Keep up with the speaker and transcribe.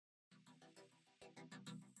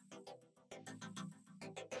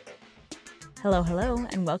Hello, hello,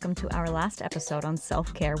 and welcome to our last episode on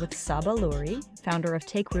self-care with Saba Lurie, founder of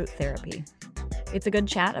Take Root Therapy. It's a good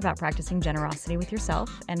chat about practicing generosity with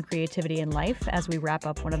yourself and creativity in life as we wrap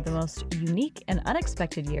up one of the most unique and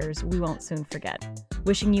unexpected years we won't soon forget.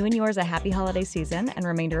 Wishing you and yours a happy holiday season and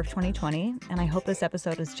remainder of 2020, and I hope this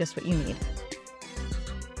episode is just what you need.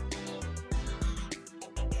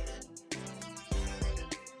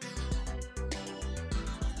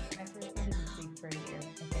 My first one didn't sleep for a year, I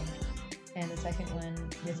think. And the second one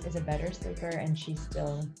is a better sleeper, and she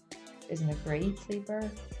still isn't a great sleeper.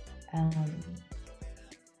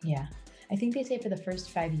 Yeah. I think they say for the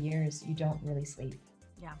first 5 years, you don't really sleep.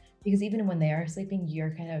 Yeah. Because even when they are sleeping,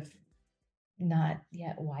 you're kind of not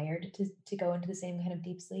yet wired to go into the same kind of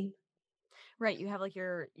deep sleep. Right, you have like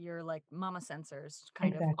your like mama sensors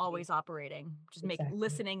kind of Exactly. always operating, just Exactly.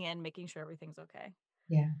 listening in, making sure everything's okay.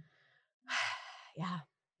 Yeah. Yeah,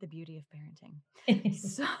 the beauty of parenting.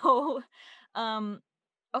 So, um,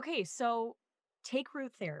 okay, so Take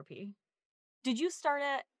Root Therapy. Did you start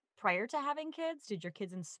it prior to having kids? Did your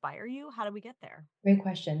kids inspire you? How did we get there? Great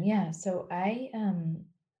question. Yeah. So I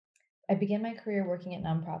began my career working at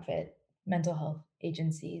nonprofit mental health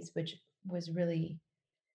agencies, which was really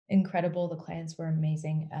incredible. The clients were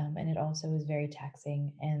amazing, and it also was very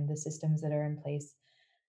taxing. And the systems that are in place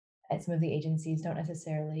at some of the agencies don't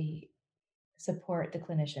necessarily support the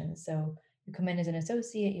clinicians. So you come in as an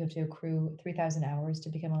associate, you have to accrue 3,000 hours to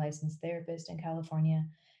become a licensed therapist in California,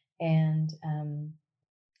 and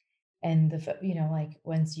like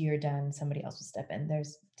once you're done, somebody else will step in.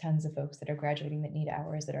 There's tons of folks that are graduating that need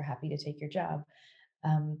hours that are happy to take your job,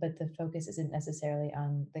 but the focus isn't necessarily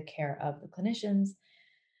on the care of the clinicians.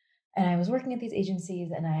 And I was working at these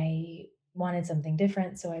agencies and I wanted something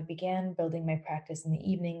different. So I began building my practice in the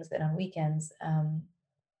evenings and on weekends.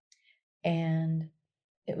 And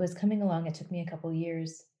it was coming along. It took me a couple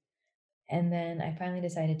years. And then I finally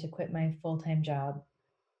decided to quit my full time job.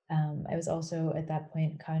 I was also at that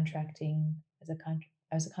point contracting I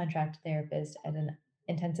was a contract therapist at an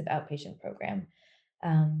intensive outpatient program.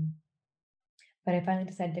 Um, but I finally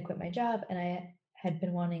decided to quit my job, and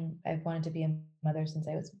I've wanted to be a mother since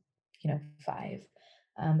I was, 5.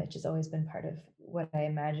 It's just always been part of what I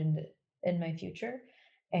imagined in my future.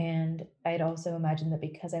 And I'd also imagined that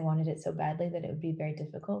because I wanted it so badly that it would be very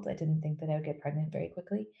difficult. I didn't think that I would get pregnant very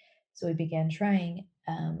quickly. So we began trying,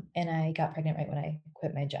 and I got pregnant right when I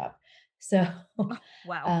quit my job. So,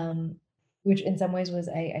 Wow. um, which in some ways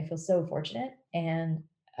I feel so fortunate. And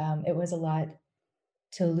it was a lot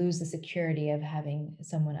to lose the security of having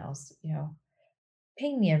someone else,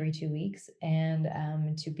 paying me every 2 weeks, and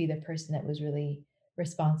to be the person that was really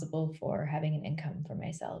responsible for having an income for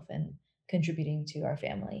myself and contributing to our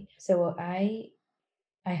family. So I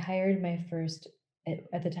hired my first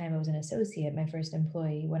at the time I was an associate, my first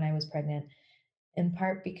employee when I was pregnant, in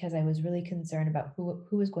part because I was really concerned about who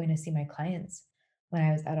was going to see my clients when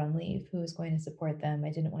I was out on leave, who was going to support them.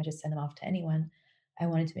 I didn't want to just send them off to anyone. I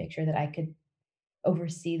wanted to make sure that I could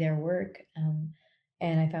oversee their work.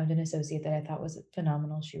 And I found an associate that I thought was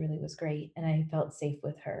phenomenal. She really was great. And I felt safe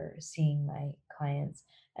with her seeing my clients.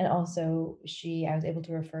 And also, I was able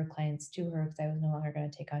to refer clients to her because I was no longer going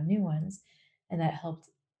to take on new ones. And that helped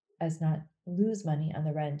us not lose money on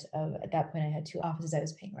the rent of, at that point, I had 2 offices I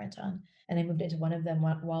was paying rent on. And I moved into one of them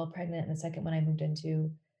while pregnant. And the second one I moved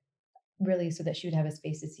into really so that she would have a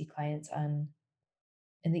space to see clients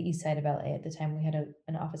in the east side of LA. At the time, we had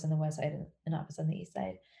an office on the west side and an office on the east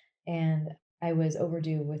side. And I was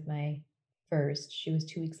overdue with my first. She was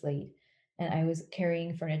 2 weeks late. And I was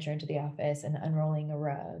carrying furniture into the office and unrolling a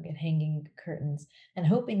rug and hanging curtains and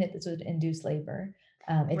hoping that this would induce labor.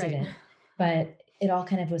 It Right. didn't, but it all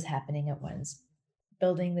kind of was happening at once.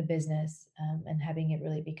 Building the business and having it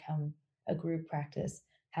really become a group practice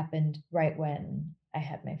happened right when I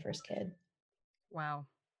had my first kid. Wow.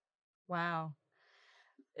 Wow.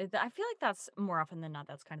 I feel like that's more often than not,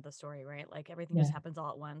 that's kind of the story, right? Like everything just Yeah, happens all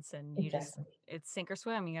at once and exactly. it's sink or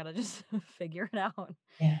swim. You got to just figure it out.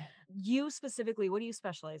 Yeah. You specifically, what do you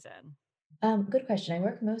specialize in? Good question. I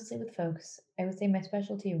work mostly with folks. I would say my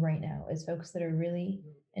specialty right now is folks that are really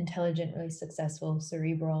intelligent, really successful,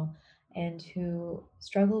 cerebral, and who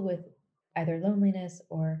struggle with either loneliness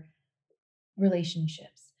or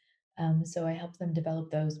relationships. So I help them develop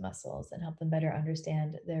those muscles and help them better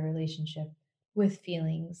understand their relationship with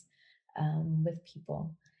feelings, with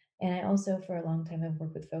people. And I also, for a long time, have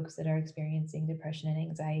worked with folks that are experiencing depression and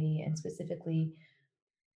anxiety, and specifically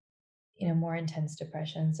more intense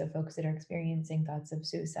depression. So folks that are experiencing thoughts of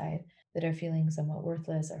suicide, that are feeling somewhat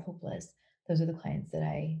worthless or hopeless, those are the clients that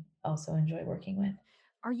I also enjoy working with.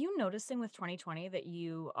 Are you noticing with 2020 that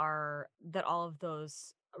that all of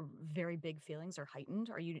those very big feelings are heightened?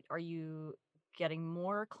 Are you getting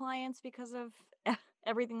more clients because of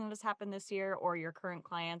everything that has happened this year, or your current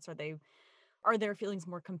clients, are their feelings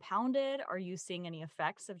more compounded? Are you seeing any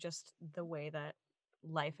effects of just the way that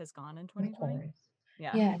life has gone in Of 2020? course.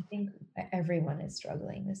 Yeah. Yeah, I think everyone is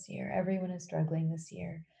struggling this year. Everyone is struggling this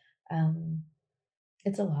year. Um,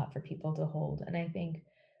 it's a lot for people to hold, and I think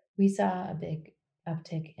we saw a big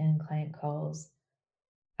uptick in client calls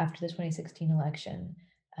after the 2016 election.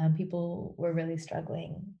 People were really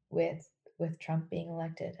struggling with Trump being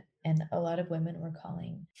elected, and a lot of women were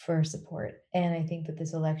calling for support. And I think that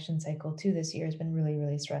this election cycle too this year has been really,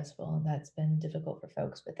 really stressful, and that's been difficult for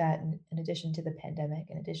folks. But that, in addition to the pandemic,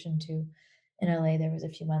 in addition to in LA, there was a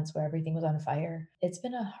few months where everything was on fire. It's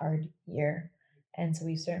been a hard year, and so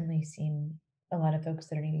we've certainly seen a lot of folks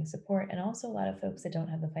that are needing support, and also a lot of folks that don't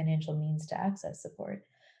have the financial means to access support.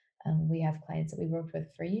 We have clients that we worked with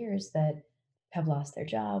for years that have lost their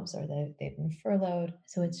jobs or they've been furloughed.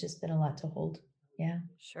 So it's just been a lot to hold. Yeah.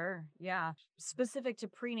 Sure. Yeah. Specific to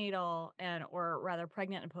prenatal and or rather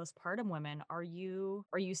pregnant and postpartum women, are you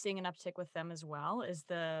seeing an uptick with them as well? Is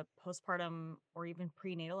the postpartum or even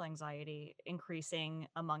prenatal anxiety increasing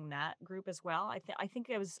among that group as well? I think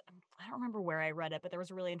it was I don't remember where I read it, but there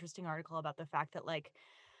was a really interesting article about the fact that like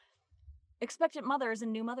expectant mothers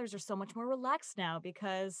and new mothers are so much more relaxed now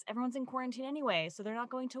because everyone's in quarantine anyway, so they're not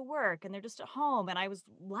going to work and they're just at home. And I was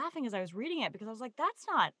laughing as I was reading it because I was like, that's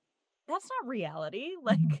not reality. Mhm.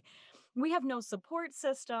 Like, we have no support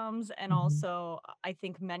systems. And Mhm. also, I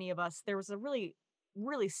think many of us, there was a really,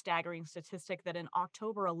 really staggering statistic that in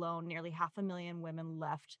October alone, nearly 500,000 women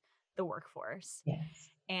left the workforce.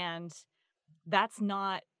 Yes. And that's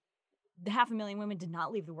not, the 500,000 women did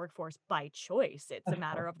not leave the workforce by choice. It's a Of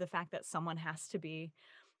matter course. of the fact that someone has to be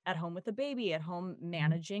at home with the baby, at home Mhm.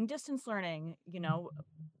 managing distance learning, Mhm.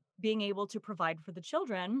 being able to provide for the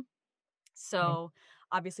children. Right. So,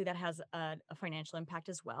 obviously, that has a financial impact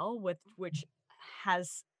as well, with which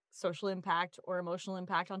has social impact or emotional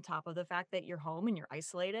impact on top of the fact that you're home and you're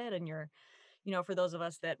isolated and for those of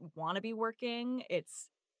us that wanna be working, it's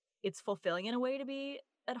fulfilling in a way to be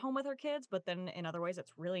at home with our kids, but then in other ways,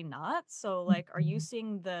 it's really not. So, like, are you Mhm.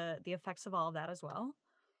 seeing the effects of all of that as well?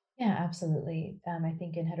 Yeah, absolutely. I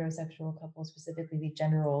think in heterosexual couples specifically, the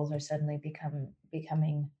gender roles are suddenly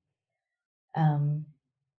becoming um,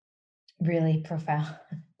 really profound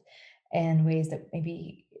in ways that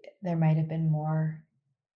maybe there might have been more.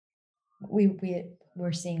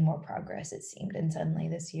 We're seeing more progress, it seemed, and suddenly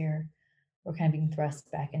this year, we're kind of being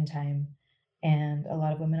thrust back in time, and a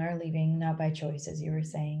lot of women are leaving, not by choice, as you were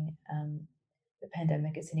saying. The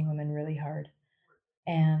pandemic is hitting women really hard,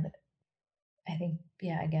 and I think,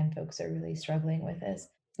 yeah, again, folks are really struggling with this.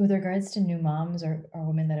 With regards to new moms or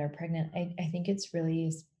women that are pregnant, I think it's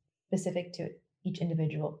really specific to each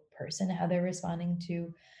individual person, how they're responding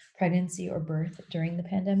to pregnancy or birth during the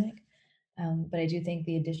pandemic. But I do think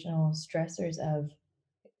the additional stressors of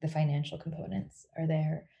the financial components are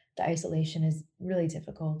there. The isolation is really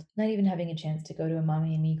difficult. Not even having a chance to go to a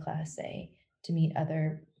mommy and me class, say, to meet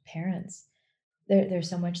other parents. There's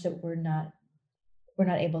so much that we're not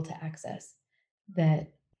able to access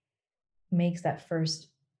that makes that first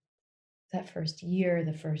year,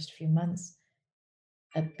 the first few months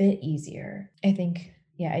a bit easier. I think,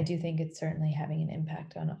 yeah, I do think it's certainly having an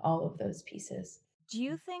impact on all of those pieces. Do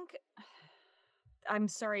you think I'm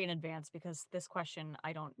sorry in advance because this question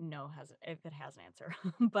I don't know has if it has an answer.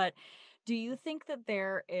 But do you think that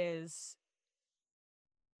there is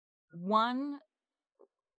one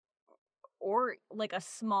or like a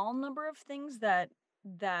small number of things that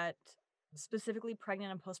specifically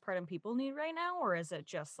pregnant and postpartum people need right now, or is it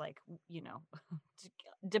just like, d-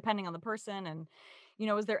 depending on the person and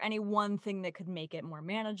is there any one thing that could make it more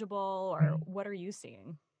manageable, or Right. what are you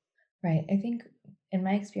seeing? Right. I think in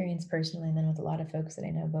my experience personally, and then with a lot of folks that I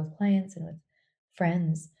know, both clients and with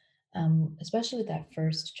friends, especially with that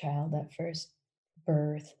first child, that first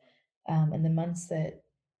birth, and the months that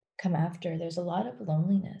come after, there's a lot of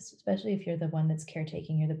loneliness, especially if you're the one that's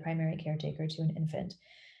caretaking, you're the primary caretaker to an infant.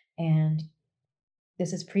 And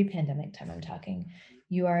this is pre-pandemic time I'm talking.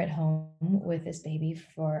 You are at home with this baby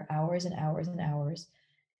for hours and hours and hours.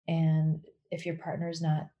 And if your partner's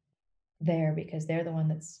not there because they're the one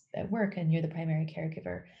that's at work and you're the primary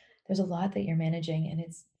caregiver, there's a lot that you're managing, and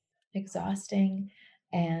it's exhausting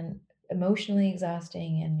and emotionally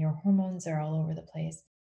exhausting, and your hormones are all over the place.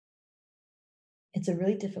 It's a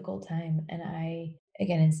really difficult time, and I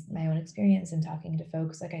again, it's my own experience in talking to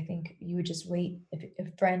folks, like, I think you would just wait if a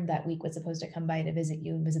friend that week was supposed to come by to visit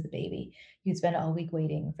you and visit the baby, you'd spend all week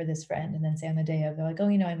waiting for this friend, and then say on the day of, they're like, "Oh,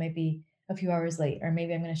 I might be a few hours late, or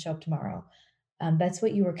maybe I'm gonna show up tomorrow." That's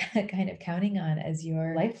what you were kind of counting on as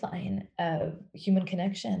your lifeline of human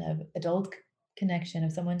connection, of adult connection,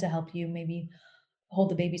 of someone to help you maybe hold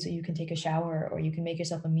the baby so you can take a shower or you can make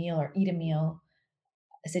yourself a meal or eat a meal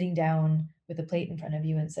sitting down with a plate in front of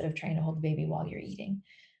you instead of trying to hold the baby while you're eating.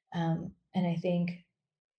 And I think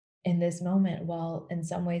in this moment, while in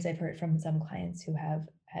some ways I've heard from some clients who have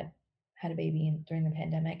had a baby during the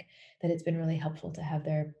pandemic, that it's been really helpful to have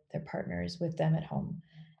their partners with them at home,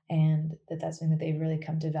 and that's something that they've really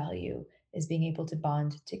come to value is being able to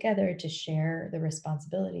bond together, to share the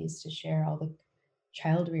responsibilities, to share all the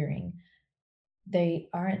child rearing. They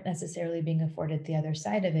aren't necessarily being afforded the other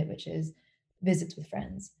side of it, which is visits with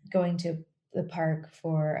friends, going to the park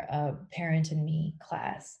for a parent and me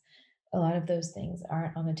class. A lot of those things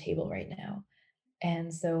aren't on the table right now.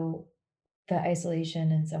 And so the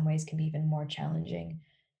isolation in some ways can be even more challenging.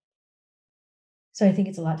 So I think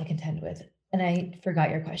it's a lot to contend with. And I forgot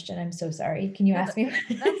your question. I'm so sorry. Can you No, ask me?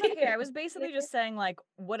 that's okay. I was basically just saying, like,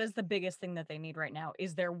 what is the biggest thing that they need right now?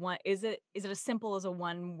 Is there one is it as simple as a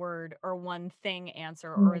one word or one thing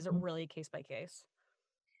answer, or is it Mhm. really case by case?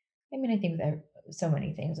 I mean, I think with so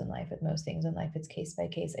many things in life, with most things in life, it's case by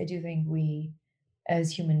case. I do think we,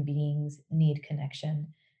 as human beings, need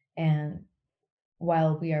connection. And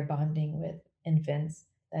while we are bonding with infants,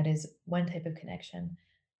 that is one type of connection.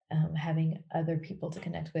 Having other people to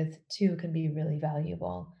connect with too can be really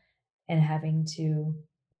valuable, and having to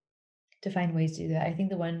find ways to do that. I think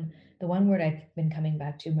the one word I've been coming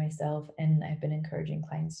back to myself and I've been encouraging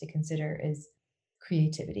clients to consider is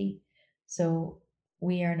creativity. So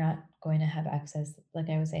we are not going to have access, like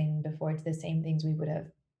I was saying before, to the same things we would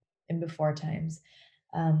have in before times.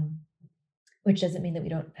 Um, which doesn't mean that we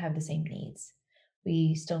don't have the same needs.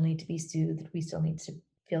 We still need to be soothed. We still need to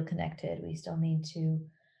feel connected. We still need to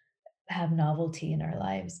have novelty in our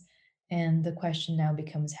lives. And the question now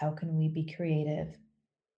becomes, how can we be creative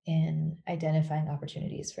in identifying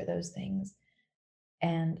opportunities for those things?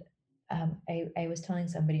 And I was telling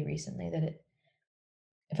somebody recently that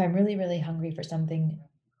if I'm really, really hungry for something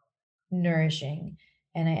nourishing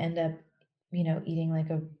and I end up, eating like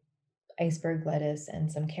a iceberg lettuce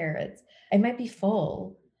and some carrots. I might be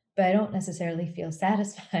full, but I don't necessarily feel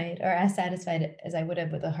satisfied or as satisfied as I would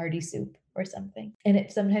have with a hearty soup or something. And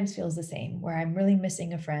it sometimes feels the same where I'm really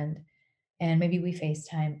missing a friend and maybe we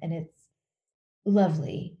FaceTime and it's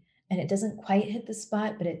lovely and it doesn't quite hit the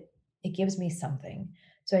spot, but it gives me something.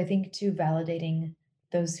 So I think too validating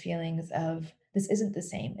those feelings of this isn't the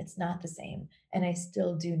same, it's not the same, and I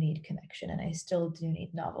still do need connection and I still do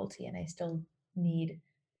need novelty and I still need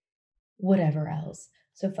whatever else.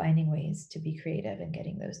 So finding ways to be creative and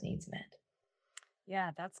getting those needs met.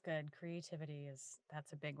 Yeah, that's good. Creativity is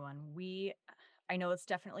that's a big one. I know it's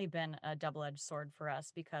definitely been a double-edged sword for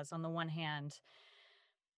us because on the one hand,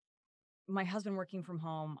 my husband working from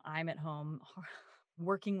home, I'm at home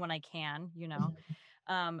working when I can, Mhm,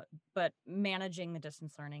 Um, but managing the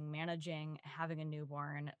distance learning, managing having a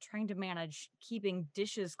newborn, trying to manage keeping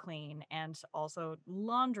dishes clean and also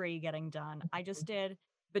laundry getting done. I just did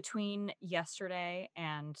between yesterday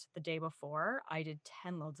and the day before, I did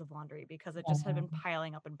 10 loads of laundry because it just had wow. been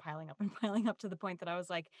piling up and piling up and piling up to the point that I was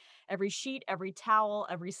like, every sheet, every towel,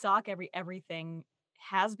 every sock, everything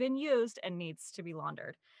has been used and needs to be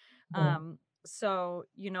laundered. Yeah. So,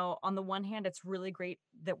 on the one hand, it's really great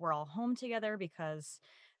that we're all home together because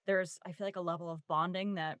there's, I feel like, a level of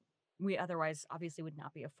bonding that we otherwise obviously would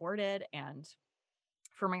not be afforded. And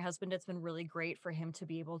for my husband, it's been really great for him to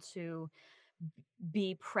be able to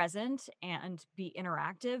be present and be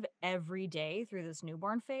interactive every day through this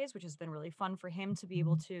newborn phase, which has been really fun for him to be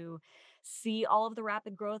able Mhm, to see all of the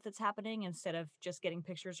rapid growth that's happening instead of just getting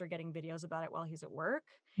pictures or getting videos about it while he's at work.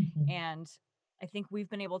 mhm. And I think we've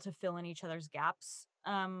been able to fill in each other's gaps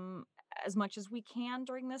as much as we can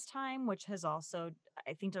during this time, which has also,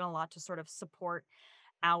 I think, done a lot to sort of support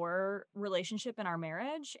our relationship and our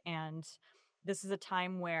marriage. And this is a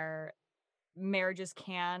time where marriages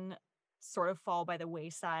can sort of fall by the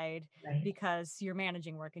wayside Right. because you're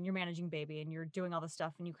managing work and you're managing baby and you're doing all the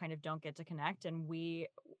stuff and you kind of don't get to connect. And we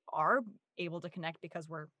are able to connect because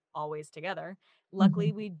we're always together.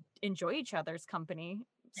 Luckily, Mhm. we enjoy each other's company,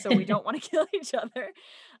 so we don't want to kill each other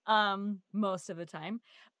most of the time.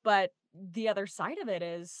 But the other side of it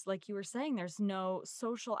is, like you were saying, there's no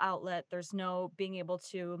social outlet, there's no being able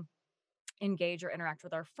to engage or interact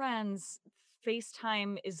with our friends.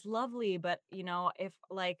 FaceTime is lovely, but if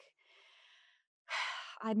like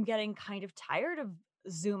I'm getting kind of tired of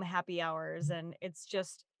Zoom happy hours and it's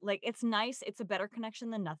just like it's nice, it's a better connection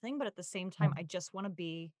than nothing, but at the same time Yeah, I just want to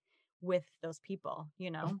be with those people,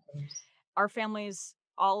 of course. Our families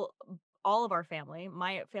all all of our family,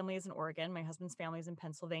 my family is in Oregon, my husband's family is in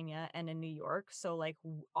Pennsylvania and in New York. So, like,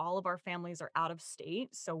 all of our families are out of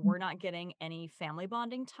state. So, we're not getting any family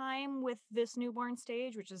bonding time with this newborn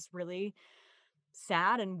stage, which is really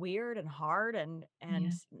sad and weird and hard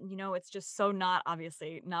Yeah. it's just so not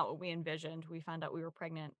obviously not what we envisioned. We found out we were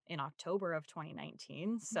pregnant in October of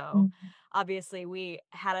 2019. So Mhm. obviously we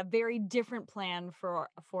had a very different plan for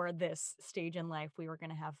this stage in life. We were going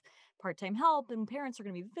to have part-time help and parents are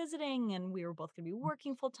going to be visiting and we were both going to be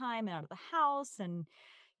working full time and out of the house and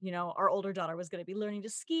our older daughter was going to be learning to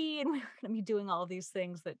ski and we were going to be doing all of these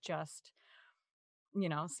things that just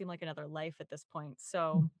seem like another life at this point.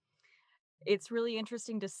 So it's really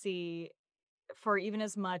interesting to see for even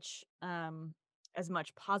as much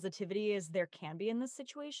positivity as there can be in this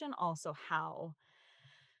situation, also how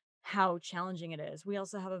challenging it is. We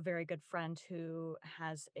also have a very good friend who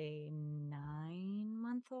has a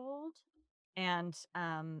 9-month-old, and,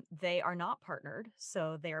 they are not partnered,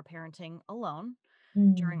 so they are parenting alone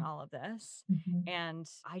during Mm. all of this, Mhm. and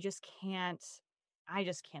I just can't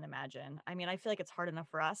imagine. I mean, I feel like it's hard enough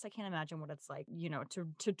for us. I can't imagine what it's like,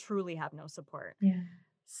 to truly have no support. Yeah,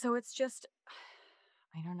 So it's just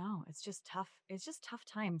I don't know. It's just tough. It's just tough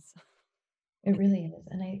times. it really is,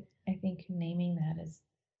 and I think naming that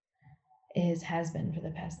is has been for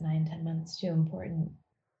the past 9, 10 months too important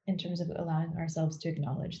in terms of allowing ourselves to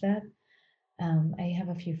acknowledge that. I have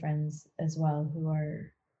a few friends as well who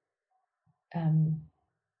are um,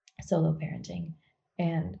 solo parenting,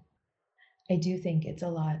 and I do think it's a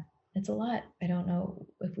lot. It's a lot. I don't know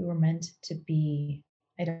if we were meant to be.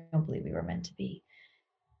 I don't believe we were meant to be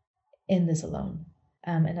in this alone.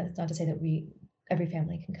 And that's not to say that every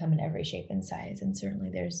family can come in every shape and size, and certainly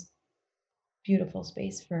there's beautiful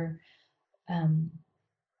space um,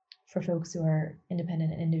 for folks who are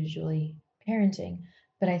independent and individually parenting.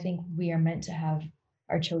 But I think we are meant to have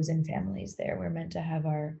our chosen families there. We're meant to have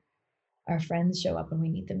our friends show up when we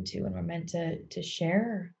need them to, and we're meant to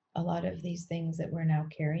share a lot of these things that we're now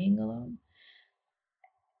carrying alone.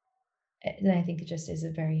 And I think it just is a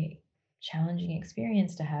very challenging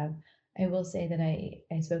experience to have. I will say that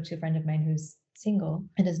I spoke to a friend of mine who's single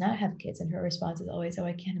and does not have kids, and her response is always, "Oh,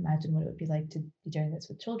 I can't imagine what it would be like to be doing this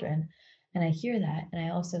with children." And I hear that, and I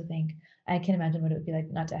also think I can imagine what it would be like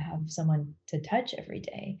not to have someone to touch every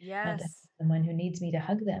day, not to have Yes. someone who needs me to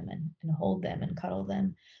hug them and hold them and cuddle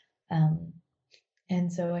them. Um,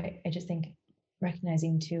 and so I just think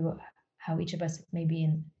recognizing too how each of us may be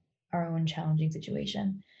in our own challenging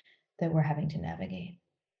situation that we're having to navigate.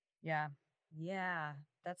 Yeah. Yeah.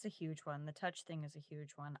 That's a huge one. The touch thing is a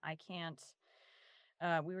huge one. I can't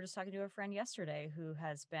we were just talking to a friend yesterday who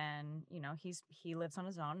has been, he lives on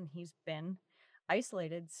his own and he's been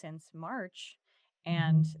isolated since March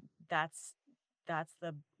and Mhm, that's that's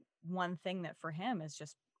the one thing that for him has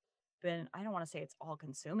just been I don't want to say it's all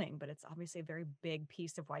consuming, but it's obviously a very big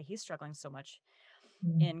piece of why he's struggling so much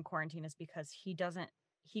mm, in quarantine is because he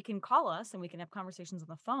can call us and we can have conversations on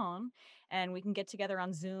the phone and we can get together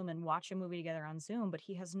on Zoom and watch a movie together on Zoom, but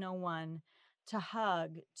he has no one to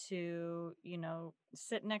hug, to,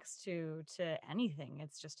 sit next to anything.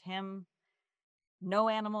 It's just him, no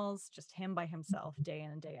animals, just him by himself day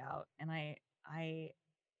in and day out. And I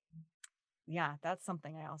yeah, that's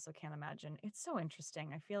something I also can't imagine. It's so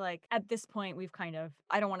interesting. I feel like at this point we've kind of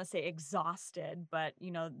I don't want to say exhausted, but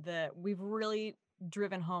we've really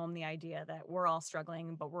driven home the idea that we're all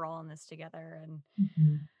struggling, but we're all in this together. And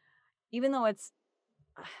mhm. even though it's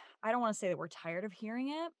I don't want to say that we're tired of hearing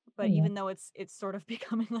it, Oh, but yeah. even though it's sort of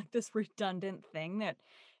becoming like this redundant thing that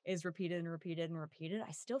is repeated and repeated and repeated,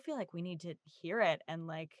 I still feel like we need to hear it and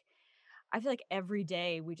like I feel like every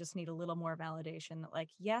day we just need a little more validation that like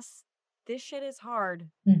yes, this shit is hard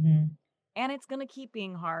Mhm, and it's gonna keep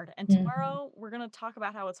being hard, and mhm. tomorrow we're gonna talk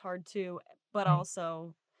about how it's hard too, but Right.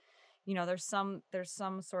 also, there's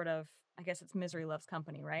some sort of I guess it's misery loves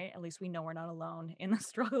company, right? At least we know we're not alone in the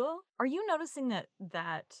struggle. Are you noticing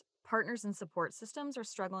that partners and support systems are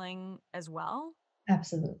struggling as well?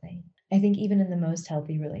 Absolutely. I think even in the most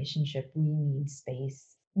healthy relationship, we need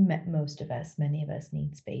space. Most of us, many of us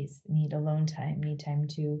need space, need alone time, need time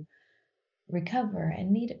to recover,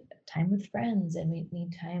 and need time with friends, and we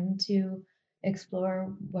need time to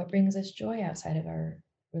explore what brings us joy outside of our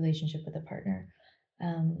relationship with a partner.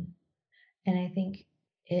 Um, and I think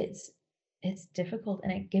it's it's difficult,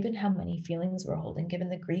 and given how many feelings we're holding, given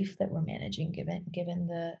the grief that we're managing, given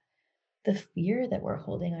the fear that we're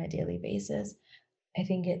holding on a daily basis, I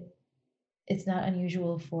think it's not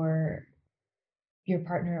unusual for your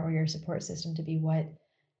partner or your support system to be what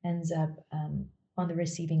ends up on the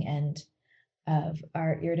receiving end of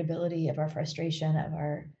our irritability, of our frustration, of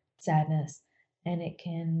our sadness. and it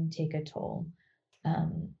can take a toll.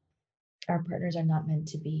 Um, our partners are not meant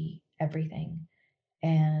to be everything,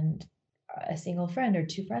 and a single friend or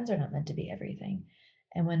two friends are not meant to be everything.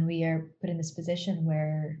 And when we are put in this position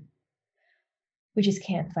where we just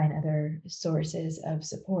can't find other sources of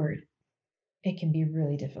support, it can be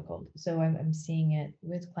really difficult. So I'm seeing it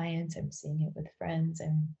with clients, I'm seeing it with friends,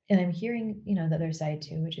 and I'm hearing, the other side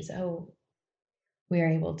too, which is, oh, we are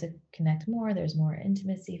able to connect more. There's more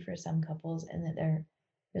intimacy for some couples, and that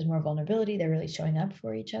there's more vulnerability. They're really showing up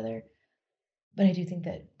for each other. But I do think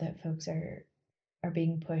that folks are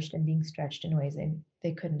being pushed and being stretched in ways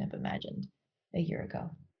they couldn't have imagined a year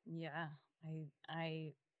ago. Yeah,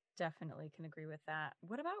 I definitely can agree with that.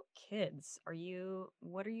 What about kids?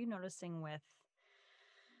 What are you noticing with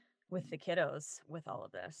the kiddos with all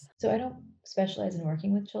of this? So I don't specialize in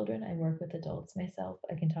working with children. I work with adults myself.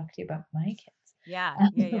 I can talk to you about my kids. Yeah,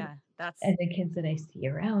 yeah, yeah. That's And the kids that I see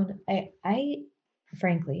around. I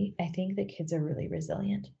frankly, I think that kids are really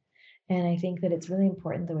resilient. And I think that it's really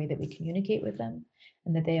important the way that we communicate with them,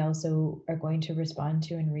 and that they also are going to respond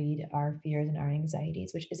to and read our fears and our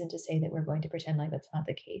anxieties, which isn't to say that we're going to pretend like that's not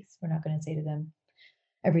the case. We're not going to say to them,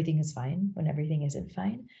 everything is fine when everything isn't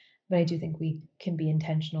fine. But I do think we can be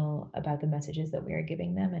intentional about the messages that we are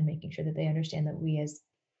giving them and making sure that they understand that we, as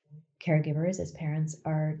caregivers, as parents,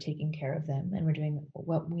 are taking care of them, and we're doing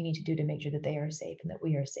what we need to do to make sure that they are safe and that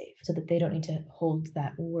we are safe, so that they don't need to hold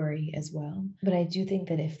that worry as well. But I do think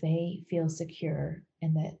that if they feel secure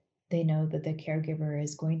and that they know that the caregiver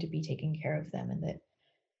is going to be taking care of them and that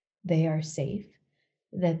they are safe,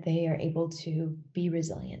 that they are able to be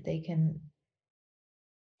resilient. They can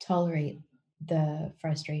tolerate the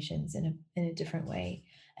frustrations in a different way.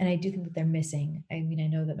 And I do think that they're missing. I mean, I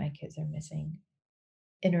know that my kids are missing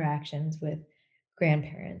interactions with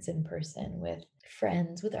grandparents in person, with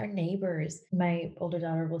friends, with our neighbors. My older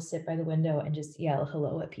daughter will sit by the window and just yell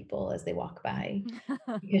hello at people as they walk by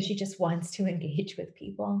because she just wants to engage with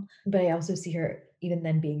people. But I also see her even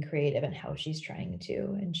then being creative in how she's trying to,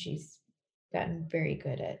 and she's gotten very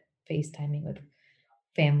good at FaceTiming with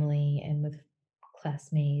family and with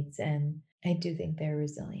classmates. And I do think they're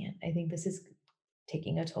resilient. I think this is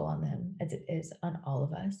taking a toll on them as it is on all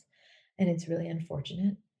of us. And it's really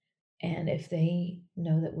unfortunate. And if they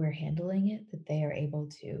know that we're handling it, that they are able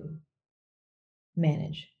to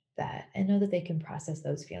manage that and know that they can process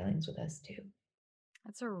those feelings with us too.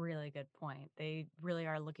 That's a really good point. They really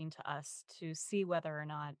are looking to us to see whether or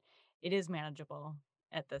not it is manageable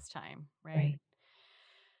at this time, right? Right.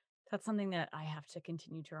 That's something that I have to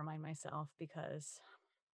continue to remind myself because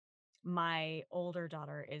my older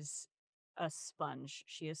daughter is a sponge.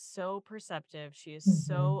 She is so perceptive. She is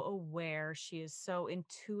so Mhm. aware. She is so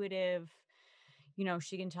intuitive.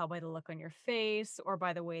 She can tell by the look on your face or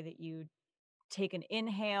by the way that you take an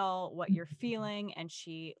inhale, what you're feeling, and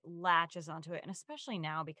she latches onto it. And especially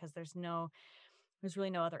now because there's really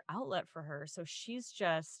no other outlet for her. So she's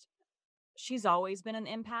always been an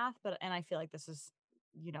empath, and I feel like this is,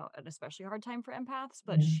 an especially hard time for empaths,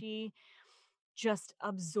 but Yeah. she just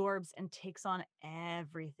absorbs and takes on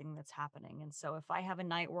everything that's happening. And so if I have a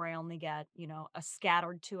night where I only get, a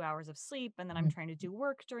scattered 2 hours of sleep, and then I'm Mhm. trying to do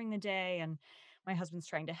work during the day, and my husband's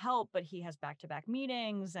trying to help, but he has back to back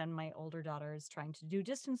meetings, and my older daughter is trying to do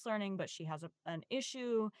distance learning, but she has an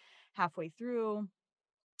issue halfway through.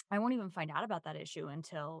 I won't even find out about that issue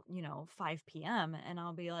until, 5 p.m. And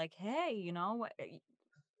I'll be like, hey,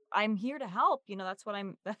 I'm here to help. That's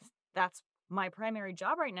what that's my primary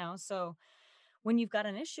job right now. So when you've got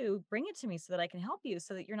an issue, bring it to me so that I can help you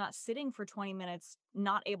so that you're not sitting for 20 minutes,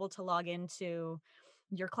 not able to log into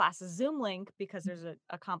your class's Zoom link because there's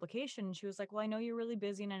a complication. And she was like, well, I know you're really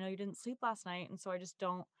busy and I know you didn't sleep last night. And so I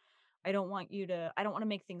don't want to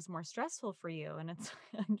make things more stressful for you. And it's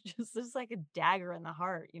just like a dagger in the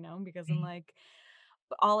heart, because I'm Right. like,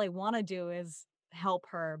 all I want to do is help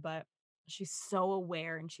her, but she's so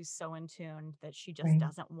aware and she's so in tune that she just Right.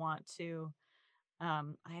 doesn't want to,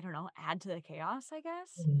 I don't know, add to the chaos, I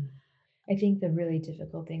guess. Yeah. I think the really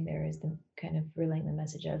difficult thing there is the kind of relaying the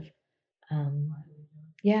message of, um,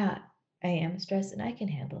 yeah, I am stressed and I can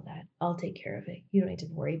handle that. I'll take care of it. You don't need to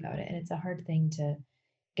worry about it. And it's a hard thing to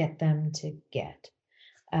get them to get.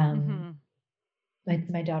 Um, Mhm.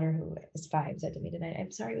 my daughter, who is 5, said to me tonight,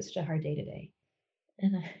 I'm sorry it was such a hard day today.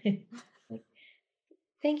 And I, like,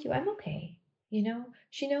 thank you. I'm okay.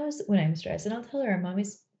 She knows when I'm stressed, and I'll tell her, Mom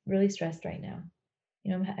is really stressed right now.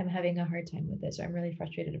 I'm having a hard time with this, or I'm really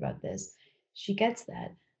frustrated about this. She gets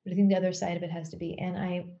that. But I think the other side of it has to be, and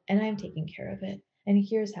I'm taking care of it. And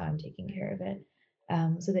here's how I'm taking care of it.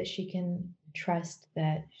 So that she can trust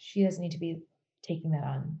that she doesn't need to be taking that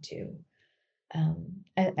on too.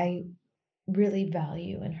 I really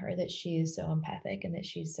value in her that she is so empathic and that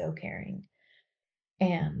she's so caring.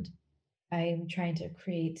 And I'm trying to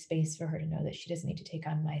create space for her to know that she doesn't need to take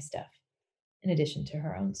on my stuff in addition to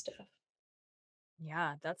her own stuff.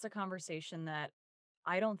 Yeah, that's a conversation that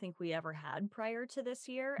I don't think we ever had prior to this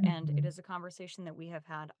year. And it Mhm. is a conversation that we have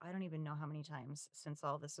had, I don't even know how many times since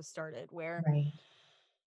all this has started, where, Right.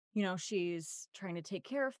 she's trying to take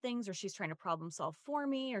care of things, or she's trying to problem solve for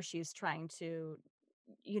me, or she's trying to,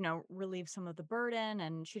 relieve some of the burden.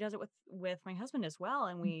 And she does it with my husband as well.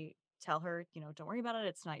 And we tell her, don't worry about it.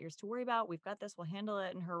 It's not yours to worry about. We've got this. We'll handle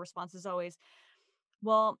it. And her response is always,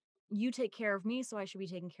 well, you take care of me, so I should be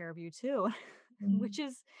taking care of you too, which Mhm.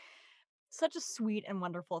 is such a sweet and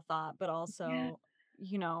wonderful thought, but Yeah. also,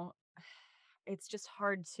 you know, it's just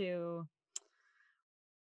hard to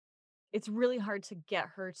it's really hard to get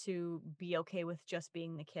her to be okay with just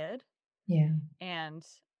being the kid. Yeah. And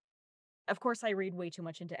of course, I read way too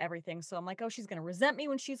much into everything. So I'm like, oh, she's going to resent me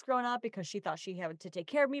when she's grown up because she thought she had to take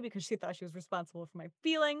care of me because she thought she was responsible for my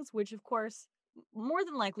feelings, which of course, more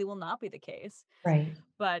than likely will not be the case. Right.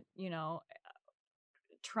 But,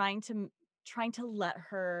 trying to trying to let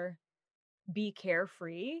her be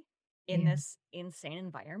carefree in Yeah. this insane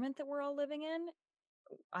environment that we're all living in,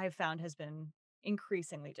 I've found has been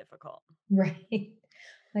increasingly difficult. Right.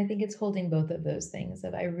 I think it's holding both of those things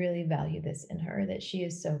of I really value this in her that she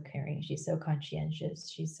is so caring, she's so conscientious,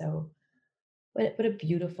 she's so what a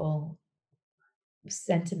beautiful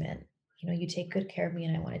sentiment. You know, you take good care of me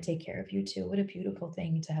and I want to take care of you too. What a beautiful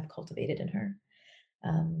thing to have cultivated in her.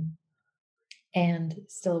 Um, and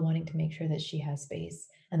still wanting to make sure that she has space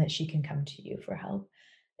and that she can come to you for help.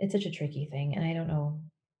 It's such a tricky thing. And I don't know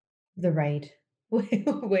the right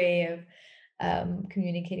way of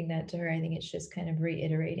communicating that to her. I think it's just kind of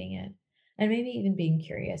reiterating it and maybe even being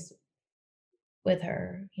curious with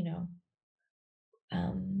her,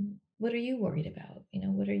 what are you worried about?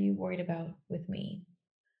 What are you worried about with me?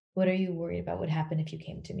 What are you worried about? What happened if you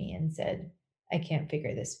came to me and said, I can't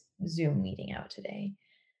figure this Zoom meeting out today?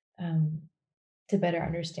 Um, to better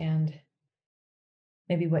understand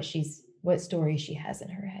maybe what story she has in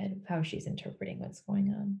her head, how she's interpreting what's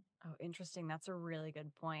going on. Oh, interesting. That's a really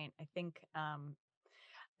good point. I think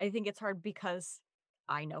it's hard because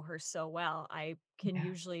I know her so well. I can Yeah.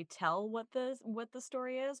 usually tell what the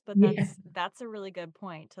story is, but Yeah. that's a really good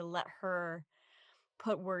point to let her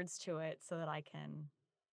put words to it so that I can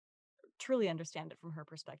truly understand it from her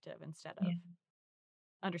perspective instead Yeah. of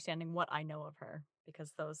understanding what I know of her,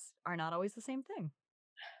 because those are not always the same thing.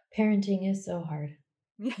 Parenting is so hard.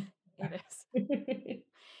 Yeah, it is. And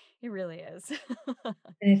It really is.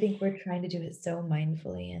 I think we're trying to do it so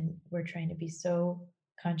mindfully and we're trying to be so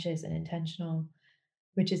conscious and intentional,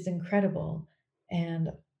 which is incredible.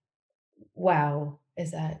 And wow,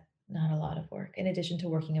 is that not a lot of work? In addition to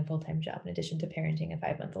working a full-time job, in addition to parenting a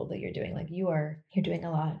 5-month-old that you're doing, like you're doing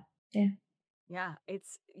a lot. Yeah. Yeah,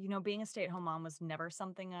 being a stay-at-home mom was never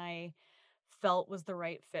something I felt was the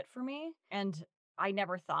right fit for me, and I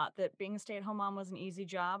never thought that being a stay-at-home mom was an easy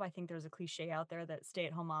job. I think there's a cliche out there that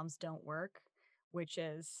stay-at-home moms don't work, which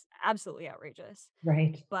is absolutely outrageous.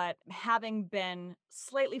 Right. But having been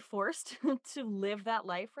slightly forced to live that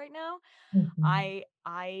life right now, Mhm.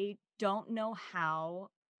 I don't know how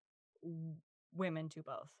w women do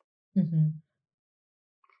both. Mhm.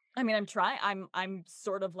 I mean, I'm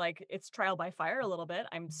sort of like it's trial by fire a little bit.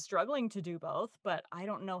 I'm struggling to do both, but I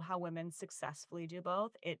don't know how women successfully do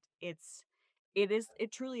both. It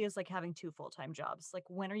truly is like having two full-time jobs. Like,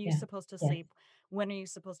 when are you Yeah. supposed to Yes. sleep? When are you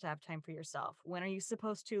supposed to have time for yourself? When are you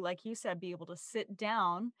supposed to, like you said, be able to sit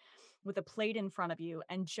down with a plate in front of you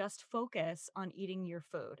and just focus on eating your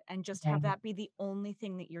food and just have Right. that be the only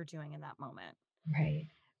thing that you're doing in that moment? Right.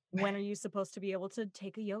 When are you supposed to be able to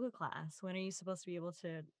take a yoga class? When are you supposed to be able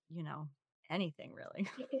to, anything really?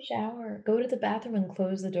 Take a shower, go to the bathroom and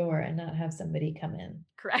close the door and not have somebody come in.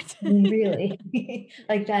 Correct. I mean, really,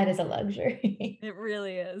 like, that is a luxury. It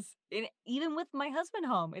really is. And even with my husband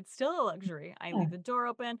home, it's still a luxury. I Yeah. leave the door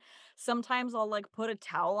open. Sometimes I'll like put a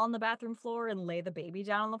towel on the bathroom floor and lay the baby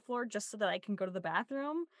down on the floor just so that I can go to the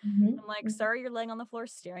bathroom. Mhm. I'm like, Mhm. sorry, you're laying on the floor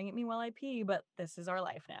staring at me while I pee, but this is our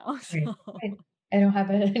life now. Right, So, right. I don't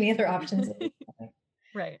have any other options at this point.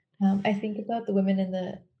 right. I think about the women in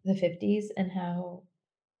the '50s and how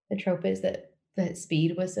the trope is that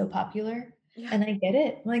speed was so popular, Yeah. and I get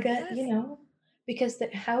it, like, Yes. because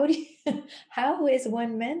how do you how is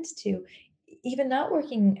one meant to even not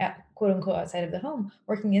working at quote, unquote, "outside of the home,"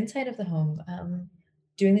 working inside of the home,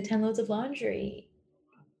 doing the 10 loads of laundry,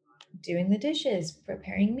 doing the dishes,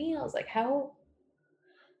 preparing meals, like, how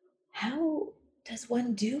does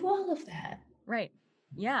one do all of that? Right.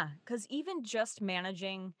 Yeah. Because even just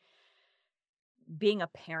managing being a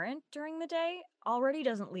parent during the day already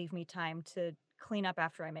doesn't leave me time to clean up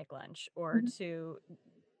after I make lunch or Mhm. to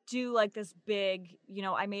do like this big,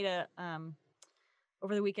 I made a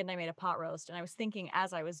over the weekend I made a pot roast and I was thinking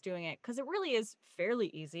as I was doing it cuz it really is fairly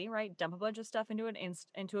easy, right? Dump a bunch of stuff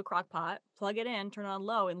into a crock pot, plug it in, turn it on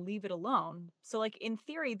low and leave it alone. So like in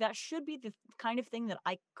theory that should be the kind of thing that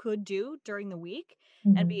I could do during the week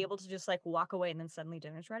and be Mhm. able to just like walk away and then suddenly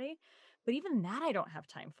dinner's ready. But even that I don't have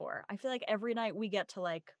time for. I feel like every night we get to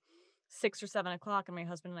like 6 or 7 o'clock and my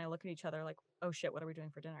husband and I look at each other like, "Oh shit, what are we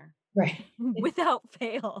doing for dinner?" Right. Without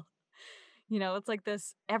fail. It's like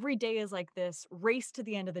this every day is like this race to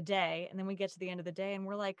the end of the day, and then we get to the end of the day and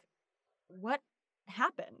we're like, "What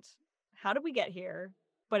happened? How did we get here?"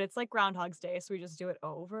 But it's like Groundhog's Day, so we just do it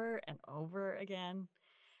over and over again.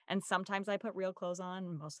 And sometimes I put real clothes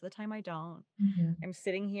on, most of the time I don't. Mhm. I'm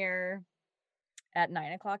sitting here at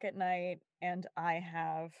 9 o'clock at night, and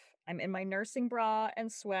I'm in my nursing bra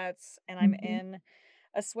and sweats, and I'm Mhm. in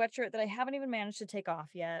a sweatshirt that I haven't even managed to take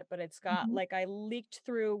off yet, but it's got Mhm. like I leaked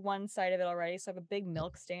through one side of it already, so I have a big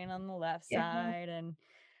milk stain on the left Yeah. side, and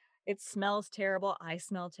it smells terrible. I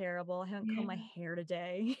smell terrible. I haven't combed my Yeah. hair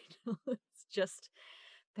today. It's just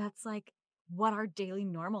that's like what our daily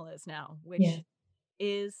normal is now, Yeah. which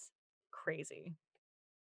is crazy.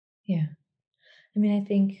 Yeah. I mean, I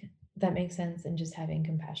think that makes sense, and just having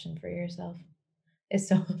compassion for yourself is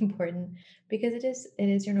so important because it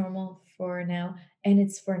is your normal for now, and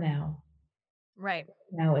it's for now. Right.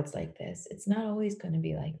 Now it's like this. It's not always gonna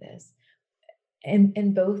be like this.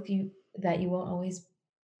 And both you that you won't always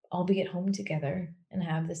all be at home together and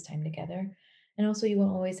have this time together, and also you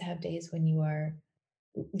won't always have days when you are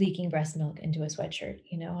leaking breast milk into a sweatshirt,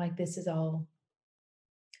 like, this is all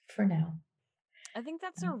for now. I think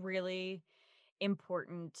that's a Um, really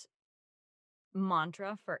important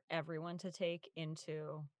mantra for everyone to take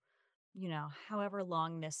into, however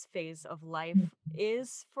long this phase of mhm, life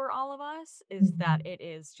is for all of us, is that mhm, it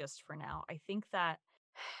is just for now. I think that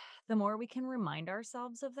the more we can remind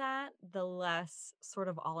ourselves of that, the less sort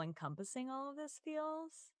of all encompassing all of this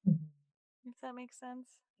feels, mhm. if that makes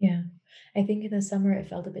sense. Yeah. I think in the summer, it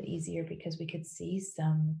felt a bit easier because we could see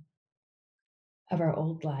some of our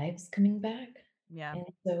old lives coming back, Yeah. and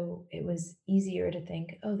so it was easier to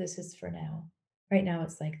think, "Oh, this is for now. Right now,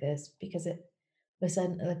 it's like this," because it was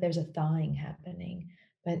sudden like, there's a thawing happening,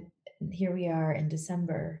 but here we are in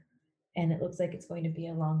December, and it looks like it's going to be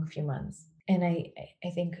a long few months, and I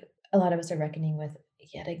think a lot of us are reckoning with,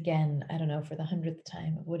 yet again, I don't know, for the 100th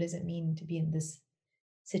time, of what does it mean to be in this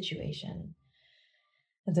situation?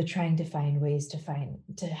 And so trying to find ways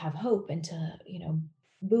to have hope and to,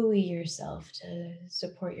 buoy yourself, to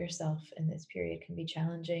support yourself in this period can be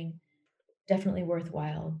challenging, definitely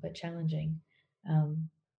worthwhile, but challenging. Um,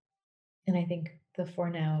 and I think the for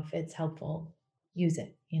now, if it's helpful, use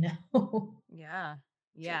it. Yeah.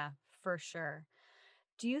 Yeah, for sure.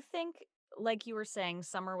 Do you think, like you were saying,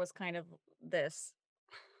 summer was kind of this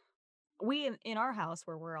we in our house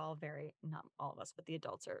where we're all very not all of us, but the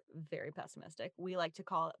adults are very pessimistic. We like to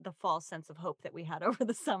call it the false sense of hope that we had over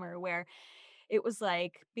the summer where it was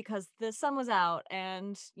like because the sun was out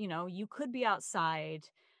and, you could be outside.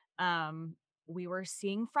 Um we were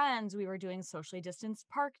seeing friends, we were doing socially distanced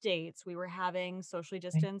park dates, we were having socially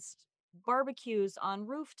Right. distanced barbecues on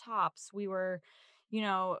rooftops. We were, you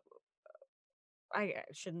know, I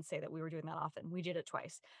shouldn't say that we were doing that often. We did it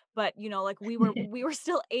twice. But, like we were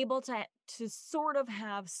still able to sort of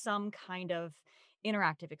have some kind of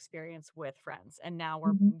interactive experience with friends. And now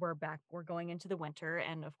we're Mhm. we're back we're going into the winter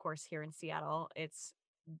and of course here in Seattle,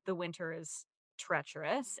 the winter is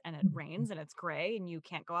treacherous and it Mhm. rains and it's gray and you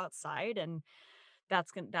can't go outside and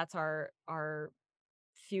that's our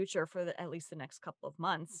future for at least the next couple of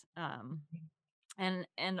months. And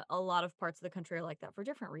a lot of parts of the country are like that for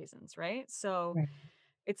different reasons, right? So Right.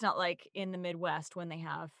 it's not like in the Midwest when they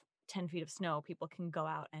have 10 feet of snow, people can go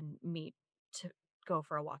out and meet to go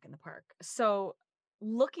for a walk in the park. So,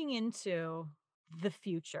 looking into the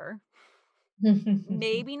future,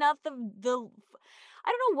 maybe not the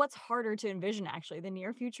I don't know what's harder to envision actually, the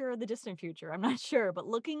near future or the distant future. I'm not sure, but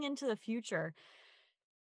looking into the future,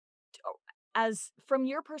 as from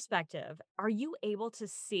your perspective, are you able to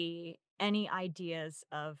see any ideas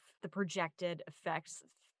of the projected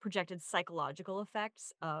psychological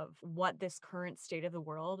effects of what this current state of the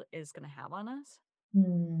world is going to have on us?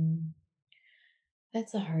 Hmm.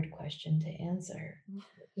 That's a hard question to answer.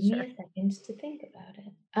 Give me Sure. a second to think about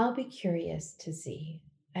it. I'll be curious to see.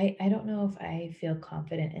 I don't know if I feel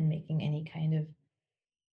confident in making any kind of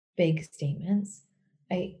big statements.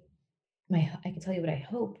 I I can tell you what I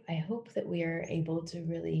hope. I hope that we are able to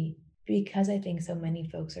really because I think so many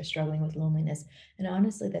folks are struggling with loneliness. And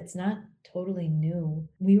honestly, that's not totally new.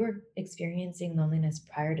 We were experiencing loneliness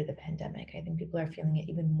prior to the pandemic. I think people are feeling it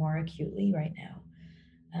even more acutely right now.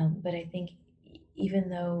 But I think even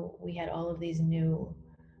though we had all of these new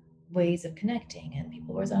ways of connecting, and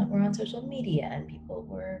people were on social media, and people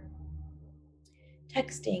were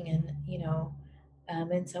texting, and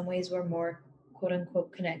in some ways we're more quote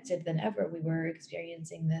unquote connected than ever, we were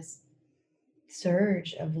experiencing this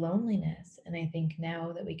surge of loneliness. And I think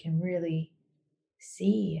now that we can really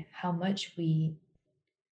see how much we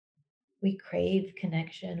crave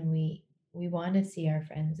connection, we want to see our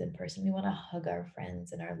friends in person, we want to hug our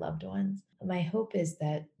friends and our loved ones. My hope is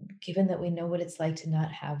that, given that we know what it's like to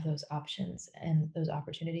not have those options and those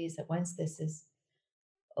opportunities, that once this is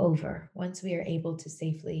over, once we are able to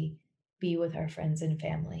safely be with our friends and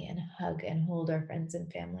family and hug and hold our friends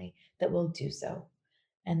and family, that we'll do so,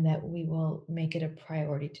 and that we will make it a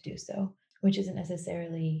priority to do so, which isn't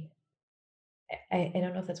necessarily, I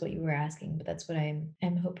don't know if that's what you were asking, but that's what I'm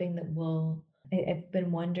hoping that I've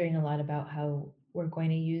been wondering a lot about how we're going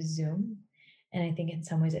to use Zoom. And I think in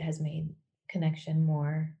some ways it has made connection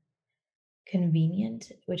more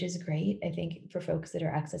convenient, which is great. I think for folks that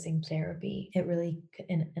are accessing therapy, it really,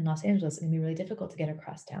 in Los Angeles, it can be really difficult to get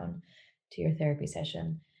across town to your therapy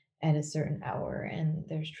session at a certain hour, and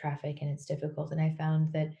there's traffic and it's difficult. And I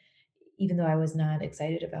found that even though I was not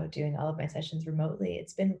excited about doing all of my sessions remotely,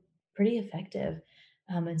 it's been pretty effective.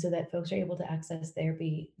 And so that folks are able to access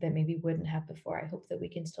therapy that maybe wouldn't have before. I hope that we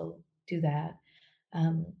can still do that.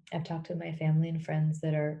 I've talked to my family and friends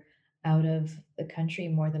that are out of the country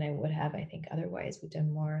more than I would have, I think, otherwise. We've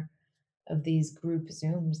done more of these group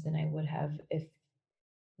Zooms than I would have if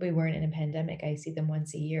we weren't in a pandemic. I see them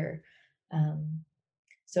once a year. Um,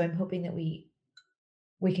 so I'm hoping that we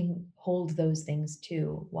can hold those things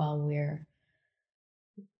too while we're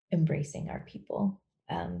embracing our people,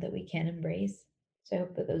 that we can embrace. So I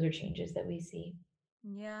hope that those are changes that we see.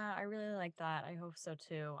 Yeah, I really like that. I hope so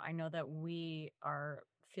too. I know that we are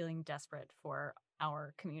feeling desperate for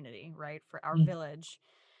our community, right? For our Yeah, village.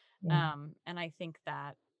 yeah, And I think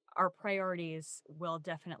that our priorities will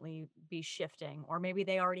definitely be shifting, or maybe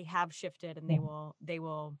they already have shifted, and yeah,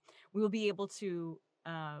 we will be able to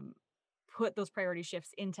um, put those priority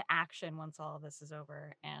shifts into action once all of this is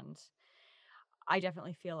over. And I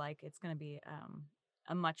definitely feel like it's going to be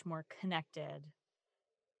a much more connected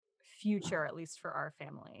future, at least for our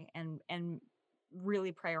family, and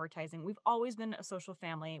really prioritizing. We've always been a social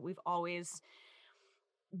family. We've always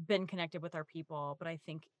been connected with our people, but I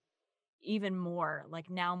think even more, like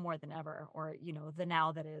now more than ever, or the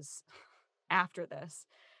now that is after this,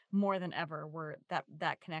 more than ever, we're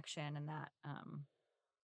that connection, and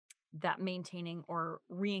that maintaining or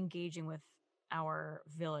re-engaging with our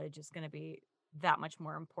village is going to be that much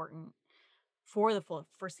more important for the full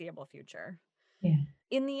foreseeable future. yeah.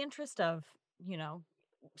 In the interest of, you know,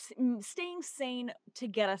 staying sane to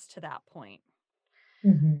get us to that point.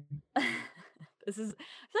 Mhm. This is I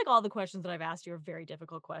feel like all the questions that I've asked you are very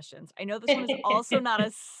difficult questions. I know this one is also not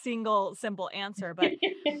a single simple answer, but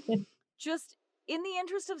just in the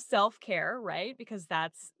interest of self-care, right? Because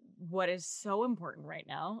that's what is so important right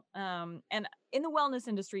now. And in the wellness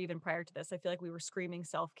industry, even prior to this, I feel like we were screaming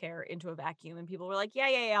self-care into a vacuum, and people were like, yeah,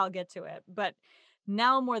 yeah, yeah, I'll get to it. But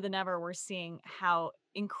now more than ever, we're seeing how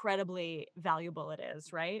incredibly valuable it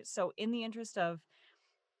is, right? So in the interest of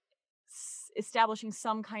establishing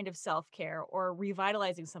some kind of self-care, or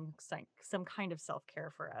revitalizing some kind of self-care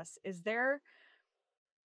for us, is there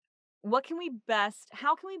how can we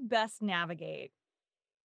best navigate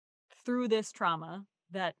through this trauma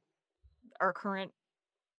that our current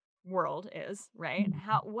world is, right?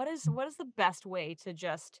 How what is the best way to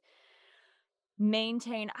just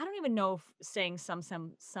maintain, I don't even know if saying some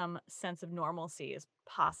sense of normalcy is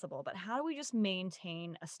possible, but how do we just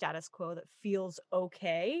maintain a status quo that feels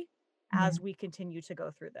okay Yeah. as we continue to go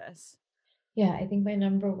through this? Yeah, I think my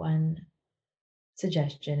number one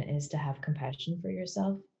suggestion is to have compassion for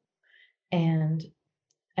yourself. And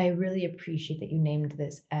I really appreciate that you named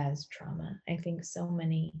this as trauma. I think so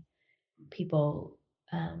many people,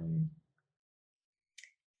 um,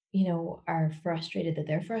 are frustrated that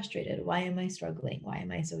they're frustrated. Why am I struggling? Why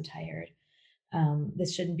am I so tired?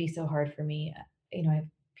 This shouldn't be so hard for me. I have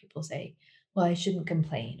people say, well, I shouldn't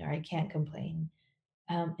complain, or I can't complain.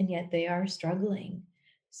 And yet they are struggling.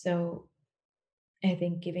 So I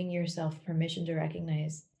think giving yourself permission to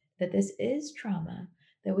recognize that this is trauma,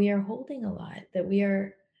 that we are holding a lot, that we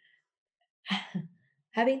are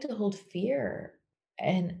having to hold fear,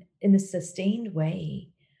 and in a sustained way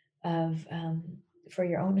of, for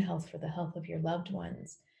your own health, for the health of your loved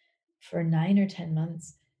ones, for 9 or 10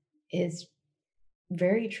 months, is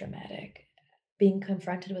very traumatic. Being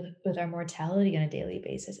confronted with our mortality on a daily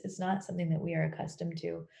basis is not something that we are accustomed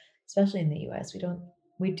to, especially in the US.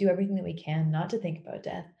 We do everything that we can not to think about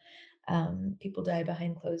death. People die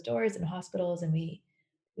behind closed doors in hospitals, and we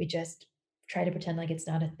just try to pretend like it's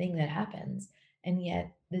not a thing that happens. And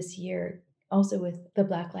yet, this year, also with the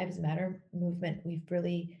Black Lives Matter movement, we've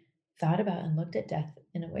really thought about and looked at death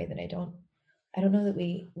in a way that I don't know that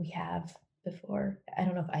we have before. I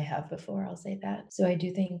don't know if I have before, I'll say that. So I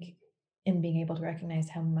do think in being able to recognize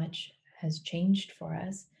how much has changed for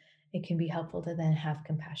us, it can be helpful to then have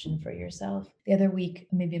compassion for yourself. The other week,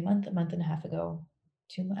 maybe a month and a half ago,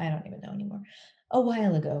 I don't even know anymore. A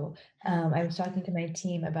while ago, I was talking to my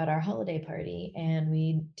team about our holiday party, and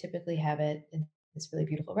we typically have it in this really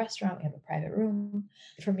beautiful restaurant. We have a private room.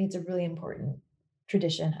 For me, it's a really important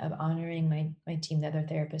tradition of honoring my team, the other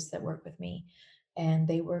therapists that work with me, and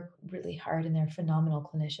they work really hard and they're phenomenal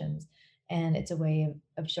clinicians. And it's a way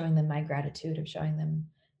of showing them my gratitude, of showing them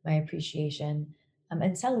my appreciation,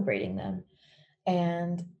 and celebrating them.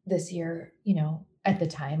 And this year, at the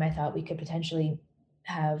time, I thought we could potentially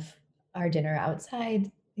have our dinner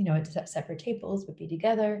outside, at separate tables, would be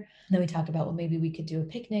together. And then we talked about, well, maybe we could do a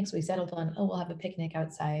picnic. So we settled on, oh, we'll have a picnic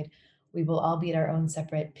outside. We will all be at our own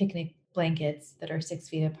separate picnic blankets that are 6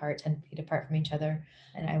 feet apart, 10 feet apart from each other.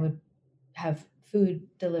 And I would have food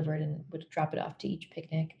delivered and would drop it off to each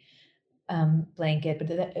picnic blanket, but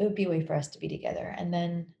that it would be a way for us to be together. And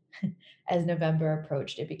then as November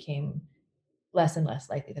approached, it became less and less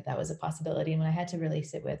likely that that was a possibility. And when I had to really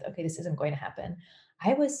sit with, okay, this isn't going to happen,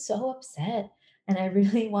 I was so upset and I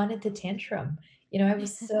really wanted to tantrum. I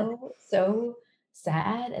was so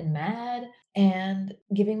sad and mad, and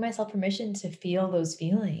giving myself permission to feel those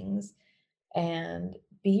feelings and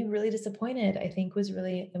be really disappointed, I think was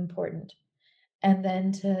really important. And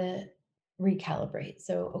then to recalibrate.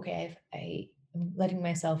 So, okay, I'm letting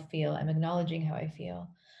myself feel, I'm acknowledging how I feel.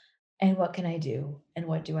 And what can I do? And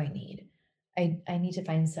what do I need? I need to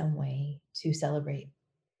find some way to celebrate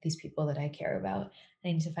these people that I care about.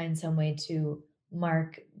 I need to find some way to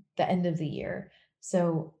mark the end of the year.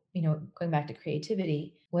 So, going back to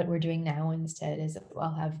creativity, what we're doing now instead is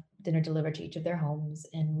I'll have dinner delivered to each of their homes,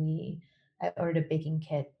 and I ordered a baking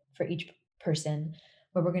kit for each person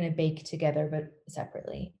where we're going to bake together but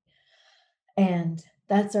separately. And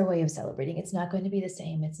that's our way of celebrating. It's not going to be the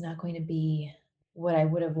same. It's not going to be what I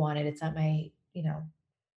would have wanted. It's not my,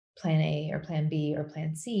 plan A or plan B or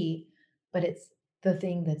plan C, but it's the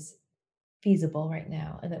thing that's feasible right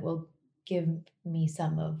now and that will give me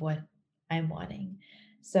some of what I'm wanting.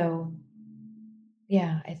 So,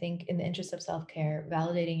 yeah, I think in the interest of self-care,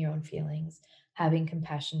 validating your own feelings, having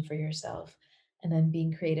compassion for yourself, and then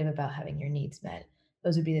being creative about having your needs met.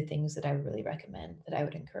 Those would be the things that I would really recommend, that I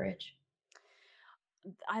would encourage.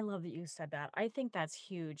 I love that you said that. I think that's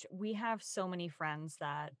huge. We have so many friends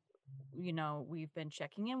that, we've been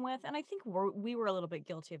checking in with. And I think we were a little bit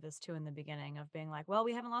guilty of this too in the beginning of being like, well,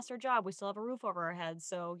 we haven't lost our job. We still have a roof over our heads.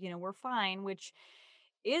 So, we're fine, which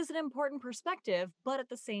is an important perspective. But at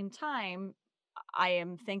the same time, I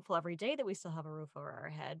am thankful every day that we still have a roof over our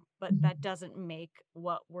head. But that Mhm. doesn't make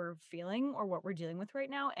what we're feeling or what we're dealing with right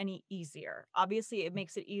now any easier. Obviously, it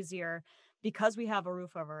makes it easier because we have a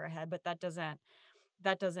roof over our head, but that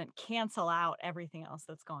doesn't cancel out everything else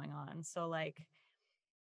that's going on. So, like,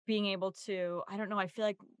 being able to I don't know, I feel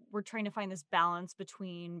like we're trying to find this balance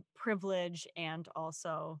between privilege and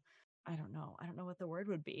also I don't know what the word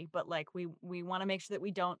would be, but, like, we wanna make sure that we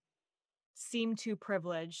don't seem too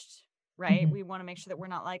privileged, right? Mhm. We wanna make sure that we're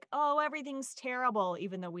not like, "Oh, everything's terrible,"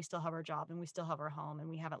 even though we still have our job and we still have our home and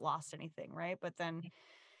we haven't lost anything, right? But then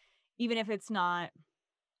even if it's not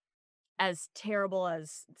as terrible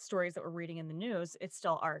as stories that we're reading in the news, it's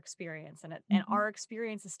still our experience, and Mhm. our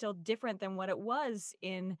experience is still different than what it was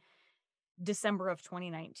in December of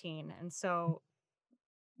 2019, and so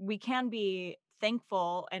we can be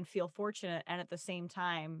thankful and feel fortunate and at the same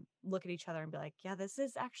time look at each other and be like, "Yeah, this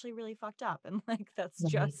is actually really fucked up," and, like, that's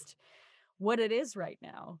Right. just what it is right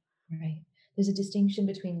now. Right. There's a distinction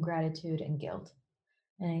between gratitude and guilt.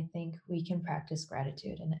 And I think we can practice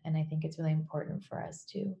gratitude. And I think it's really important for us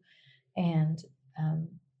to. And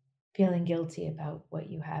feeling guilty about what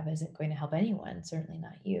you have isn't going to help anyone, certainly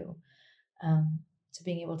not you. So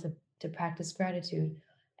being able to practice gratitude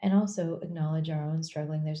and also acknowledge our own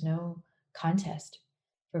struggling. There's no contest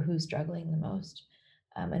for who's struggling the most.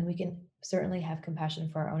 And we can certainly have compassion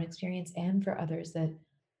for our own experience and for others that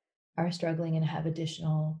are struggling and have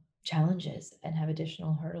additional challenges and have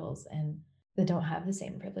additional hurdles and that don't have the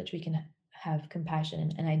same privilege. We can have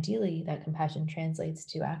compassion, and ideally, that compassion translates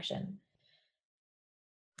to action.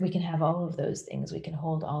 we can have all of those things. We can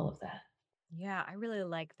hold all of that. Yeah, I really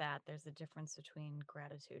like that. There's a difference between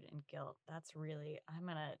gratitude and guilt. That's really I'm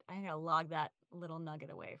gonna log that little nugget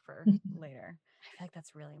away for later. I feel like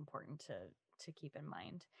that's really important to keep in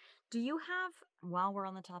mind. Do you have, while we're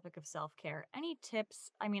on the topic of self-care, any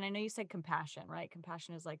tips? I mean, I know you said compassion, right?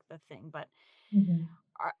 Compassion is like the thing, but Mhm.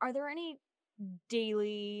 are there any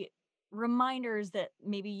daily reminders that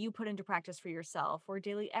maybe you put into practice for yourself, or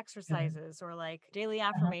daily Sure. exercises, or like daily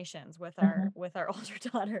Uh-huh. affirmations Uh-huh. with our older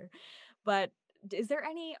daughter? But is there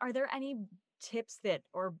any are there any tips that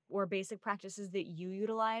or basic practices that you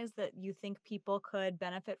utilize that you think people could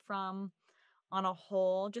benefit from on a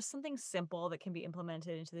whole? Just something simple that can be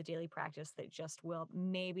implemented into the daily practice that just will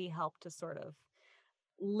maybe help to sort of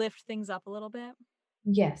lift things up a little bit?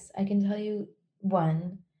 Yes, I can tell you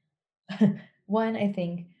one. One, I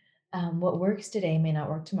think, what works today may not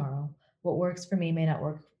work tomorrow. What works for me may not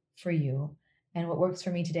work for you, and what works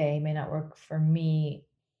for me today may not work for me,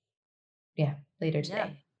 yeah, later Yeah.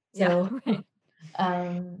 today. Yeah, So, right.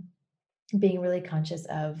 um, being really conscious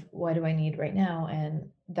of what do I need right now,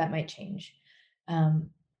 and that might change.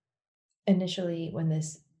 Um, Initially, when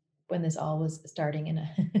this all was starting,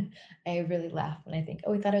 and I really laugh when I think,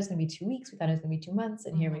 oh, we thought it was going to be 2 weeks, we thought it was going to be 2 months,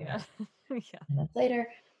 and Oh here my we god. are. Yeah. Months later,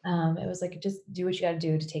 it was like, just do what you got to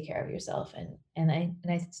do to take care of yourself, and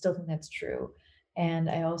I still think that's true. And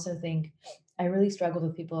I also think I really struggled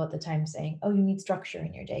with people at the time saying, "Oh, you need structure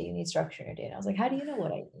in your day. You need structure in your day." And I was like, "How do you know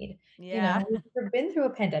what I need? You Yeah. know, we've never been through a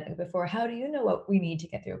pandemic before. How do you know what we need to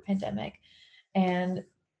get through a pandemic?" And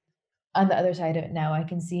on the other side of it now, I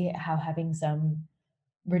can see how having some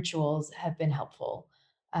rituals have been helpful.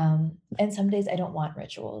 And some days I don't want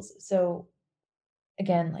rituals. So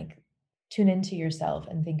again, like, tune into yourself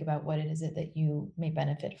and think about what it is it that you may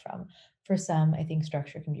benefit from. For some, I think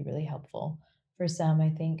structure can be really helpful. For some, I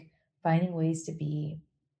think finding ways to be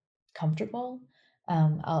comfortable.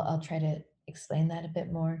 I'll try to explain that a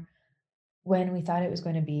bit more. When we thought it was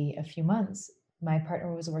going to be a few months, my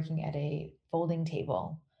partner was working at a folding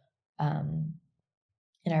table um,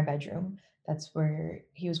 in our bedroom. That's where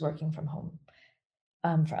he was working from home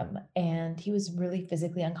from. And he was really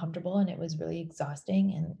physically uncomfortable and it was really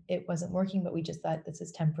exhausting and it wasn't working, but we just thought this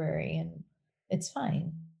is temporary and it's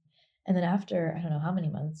fine. And then after, I don't know how many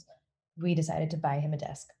months, we decided to buy him a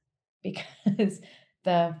desk because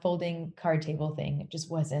the folding card table thing just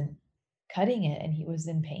wasn't cutting it and he was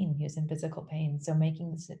in pain. He was in physical pain. So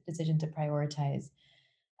making this decision to prioritize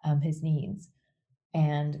his needs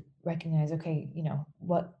and recognize, okay,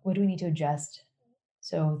 what do we need to adjust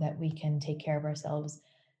so that we can take care of ourselves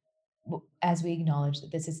as we acknowledge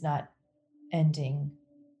that this is not ending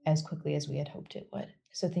as quickly as we had hoped it would.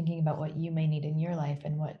 So, thinking about what you may need in your life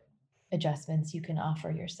and what adjustments you can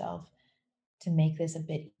offer yourself to make this a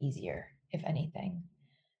bit easier, if anything.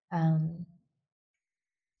 Um,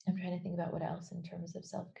 I'm trying to think about what else in terms of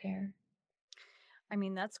self care. I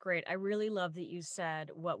mean, that's great. I really love that you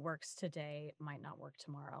said what works today might not work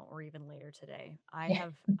tomorrow or even later today. Yeah.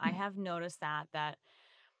 I have noticed that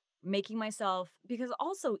making myself, because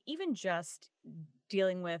also even just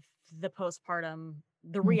dealing with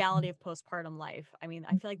the reality Mhm. of postpartum life. I mean,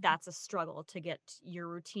 I feel like that's a struggle to get your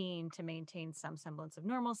routine to maintain some semblance of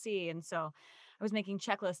normalcy. And so I was making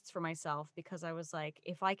checklists for myself because I was like,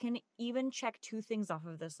 if I can even check two things off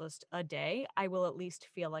of this list a day, I will at least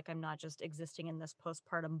feel like I'm not just existing in this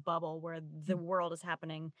postpartum bubble where the world is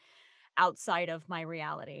happening outside of my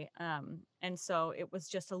reality. And so it was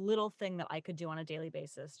just a little thing that I could do on a daily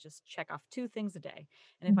basis, just check off two things a day.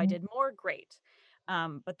 And if I Mhm. did more, great.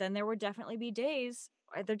 But then there would definitely be days,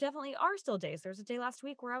 there definitely are still days. There's a day last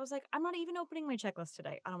week where I was like, I'm not even opening my checklist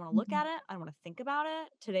today. I don't want to look at Mhm. it. I don't want to think about it.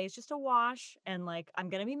 Today's just a wash. And like, I'm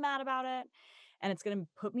going to be mad about it. And it's going to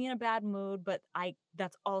put me in a bad mood. But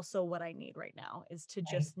that's also what I need right now, is to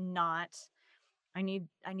Right. just not, I need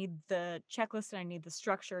the checklist and I need the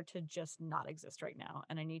structure to just not exist right now.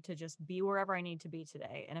 And I need to just be wherever I need to be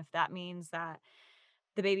today. And if that means that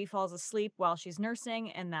the baby falls asleep while she's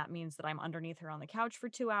nursing and that means that I'm underneath her on the couch for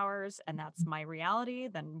 2 hours and that's my reality,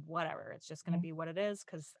 then whatever. It's just going to Yeah. be what it is,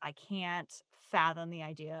 cuz I can't fathom the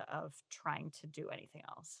idea of trying to do anything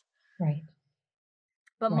else. Right.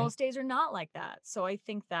 But Right. most days are not like that. So I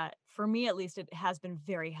think that for me at least it has been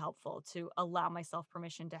very helpful to allow myself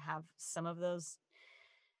permission to have some of those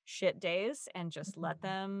shit days and just let Mhm.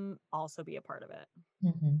 them also be a part of it.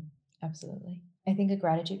 Mhm. Absolutely. I think a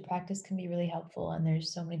gratitude practice can be really helpful, and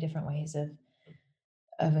there's so many different ways of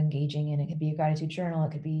engaging in it. Could be a gratitude journal.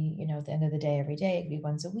 It could be, at the end of the day, every day. It could be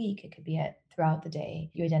once a week. It could be at throughout the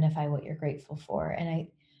day. You identify what you're grateful for. And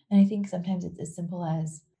I think sometimes it's as simple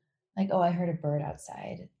as like, oh, I heard a bird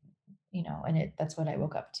outside. and that's what I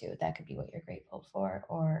woke up to. That could be what you're grateful for,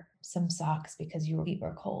 or some socks because your feet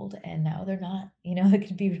were cold and now they're not. It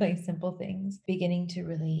could be really simple things. Beginning to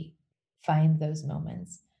really find those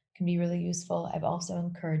moments can be really useful. I've also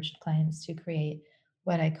encouraged clients to create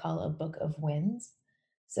what I call a book of wins.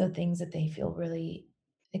 So things that they feel really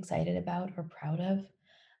excited about or proud of,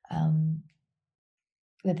 um,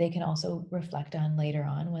 that they can also reflect on later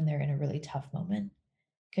on when they're in a really tough moment,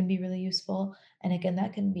 can be really useful. And again,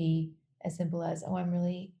 that can be as simple as, oh, I'm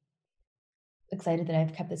really excited that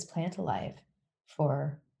I've kept this plant alive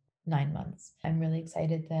for 9 months. I'm really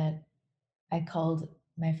excited that I called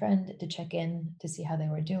my friend to check in to see how they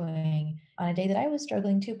were doing on a day that I was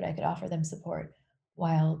struggling too, but I could offer them support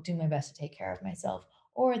while doing my best to take care of myself.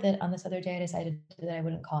 Or that on this other day, I decided that I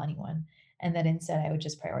wouldn't call anyone and that instead I would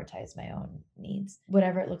just prioritize my own needs.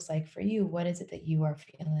 Whatever it looks like for you, what is it that you are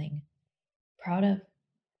feeling proud of?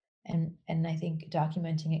 And I think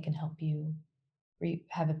documenting it can help you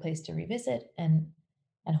have a place to revisit and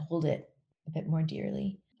hold it a bit more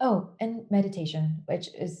dearly. Oh, and meditation, which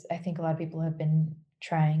is I think a lot of people have been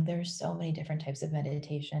trying. There's so many different types of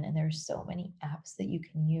meditation, and there's so many apps that you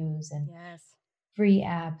can use, and Yes. free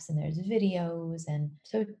apps, and there's videos, and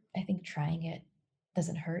so I think trying it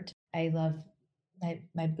doesn't hurt. I love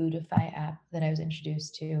my Buddhify app that I was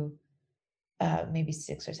introduced to maybe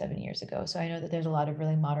 6 or 7 years ago. So I know that there's a lot of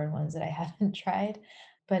really modern ones that I haven't tried,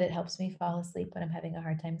 but it helps me fall asleep when I'm having a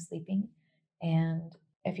hard time sleeping. And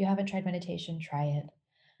if you haven't tried meditation, try it.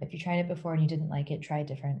 If you tried it before and you didn't like it, try a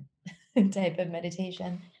different type of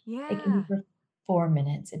meditation. It can be Yeah. for 4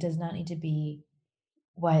 minutes. It does not need to be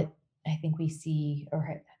what I think we see,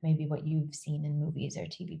 or maybe what you've seen in movies or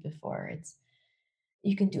TV before. It's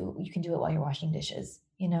you can do it while you're washing dishes.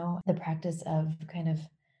 The practice of kind of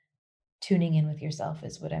tuning in with yourself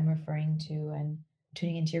is what I'm referring to, and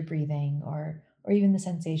tuning into your breathing, or even the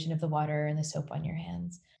sensation of the water and the soap on your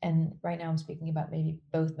hands. And right now I'm speaking about maybe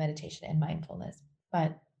both meditation and mindfulness,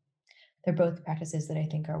 but they're both practices that I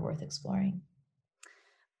think are worth exploring.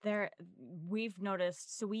 There we've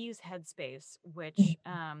noticed, so we use Headspace, which,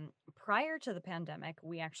 Mhm. prior to the pandemic,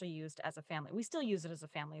 we actually used as a family. We still use it as a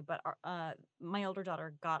family, but my older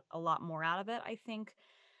daughter got a lot more out of it, I think,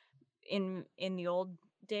 in the old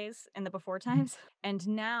days, in the before times, and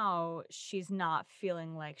now she's not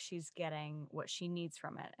feeling like she's getting what she needs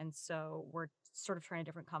from it, and so we're sort of trying a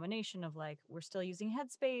different combination of, like, we're still using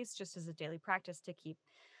Headspace just as a daily practice to keep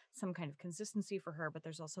some kind of consistency for her, but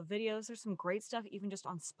there's also videos, there's some great stuff even just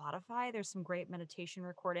on Spotify, there's some great meditation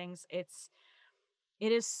recordings.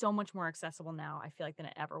 It is so much more accessible now, I feel like, than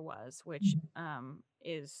it ever was, which, Mhm.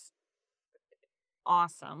 is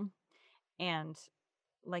awesome, and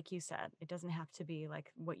like you said, it doesn't have to be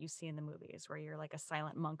like what you see in the movies where you're like a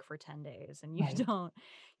silent monk for 10 days and you Right. don't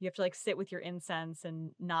you have to like sit with your incense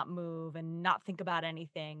and not move and not think about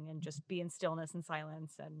anything and just be in stillness and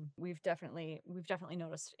silence. And we've definitely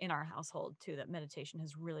noticed in our household too that meditation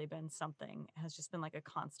has really been something, has just been like a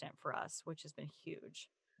constant for us, which has been huge.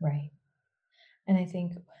 Right. And I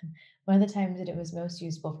think one of the times that it was most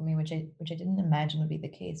useful for me, which I didn't imagine would be the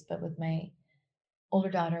case, but with my older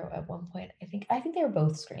daughter at one point, I think they were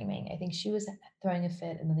both screaming. I think she was throwing a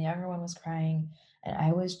fit and then the younger one was crying, and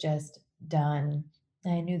I was just done.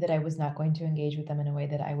 And I knew that I was not going to engage with them in a way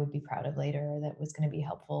that I would be proud of later, or that was going to be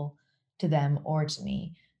helpful to them or to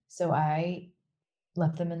me. So I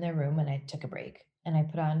left them in their room and I took a break and I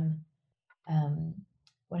put on um,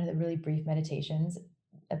 one of the really brief meditations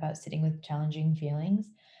about sitting with challenging feelings.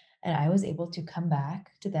 And I was able to come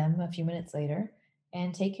back to them a few minutes later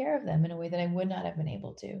and take care of them in a way that I would not have been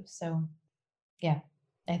able to. So, yeah,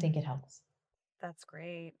 I think it helps. That's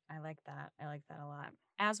great. I like that. I like that a lot.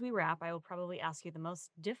 As we wrap, I will probably ask you the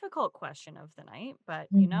most difficult question of the night, but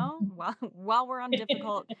Mhm. while we're on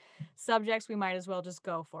difficult subjects, we might as well just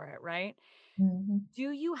go for it, right? Mhm.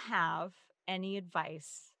 Do you have any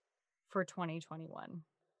advice for 2021?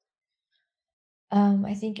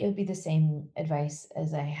 I think it would be the same advice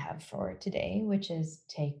as I have for today, which is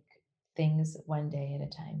take things one day at a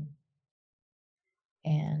time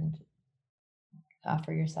and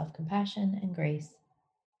offer yourself compassion and grace.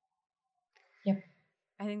 Yep.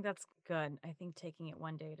 I think that's good. I think taking it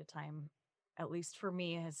one day at a time, at least for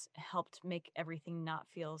me, has helped make everything not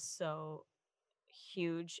feel so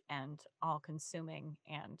huge and all consuming,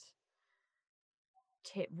 and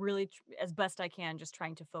really as best I can, just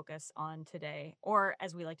trying to focus on today, or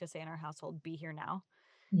as we like to say in our household, be here now.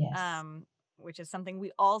 Yes. um, which is something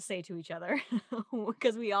we all say to each other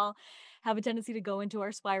because we all have a tendency to go into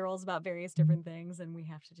our spirals about various different things. And we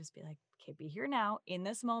have to just be like, okay, be here now in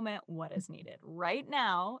this moment. What is needed right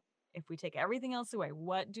now? If we take everything else away,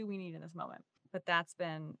 what do we need in this moment? But that's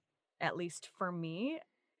been at least for me,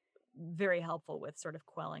 very helpful with sort of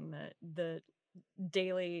quelling the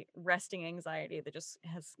daily resting anxiety that just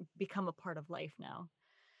has become a part of life now.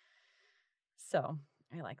 So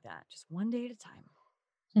I like that. Just one day at a time.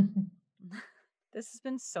 This has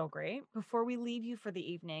been so great. Before we leave you for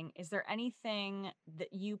the evening, is there anything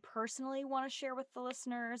that you personally want to share with the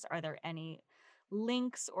listeners? Are there any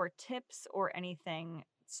links or tips or anything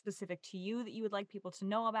specific to you that you would like people to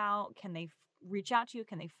know about? Can they reach out to you?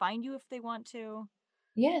 Can they find you if they want to?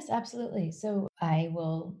 Yes, absolutely. So I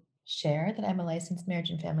will share that I'm a licensed marriage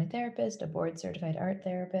and family therapist, a board certified art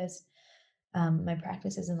therapist. My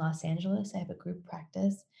practice is in Los Angeles. I have a group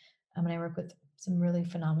practice, and I work with some really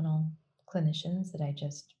phenomenal clinicians that I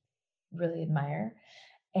just really admire.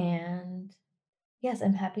 And yes,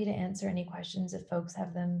 I'm happy to answer any questions if folks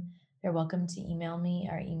have them. They're welcome to email me.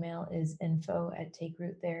 Our email is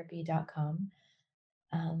info@takeroottherapy.com.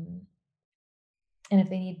 Um, and if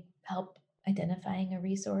they need help identifying a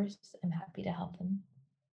resource, I'm happy to help them.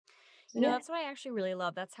 So You know, yeah. that's what I actually really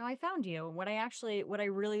love. That's how I found you. What I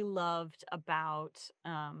really loved about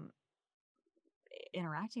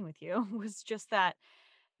interacting with you was just that,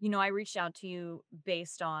 I reached out to you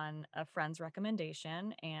based on a friend's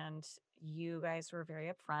recommendation, and you guys were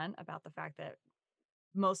very upfront about the fact that,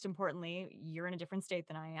 most importantly, you're in a different state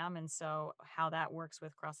than I am, and so how that works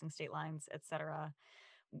with crossing state lines, etc.,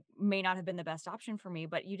 may not have been the best option for me,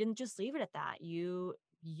 but you didn't just leave it at that.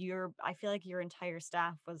 I feel like your entire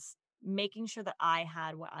staff was making sure that I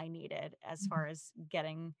had what I needed as far as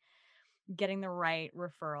getting the right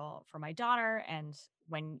referral for my daughter. And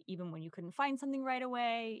even when you couldn't find something right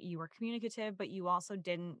away, you were communicative, but you also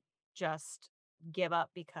didn't just give up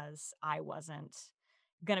because I wasn't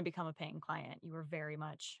going to become a paying client. You were very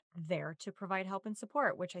much there to provide help and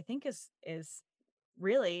support, which I think is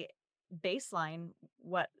really baseline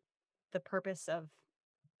what the purpose of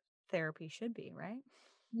therapy should be, right?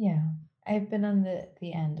 Yeah. I've been on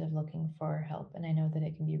the end of looking for help, and I know that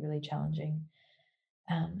it can be really challenging.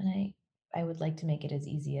 And I would like to make it as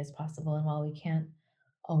easy as possible. And while we can't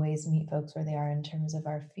always meet folks where they are in terms of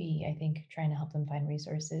our fee, I think trying to help them find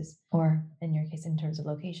resources, or in your case, in terms of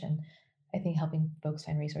location, I think helping folks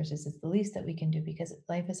find resources is the least that we can do because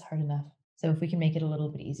life is hard enough. So if we can make it a little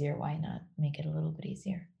bit easier, why not make it a little bit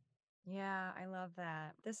easier? Yeah, I love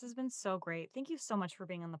that. This has been so great. Thank you so much for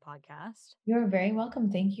being on the podcast. You're very welcome.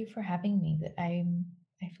 Thank you for having me. I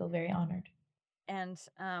feel very honored. And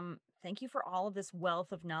thank you for all of this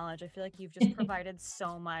wealth of knowledge. I feel like you've just provided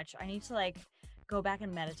so much. I need to go back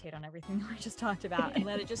and meditate on everything that we just talked about and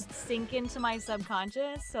let it just sink into my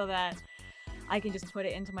subconscious so that I can just put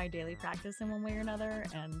it into my daily practice in one way or another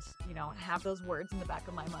and, have those words in the back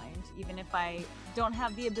of my mind. Even if I don't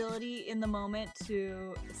have the ability in the moment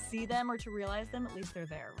to see them or to realize them, at least they're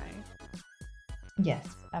there, right?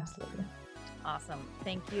 Yes, absolutely. Awesome.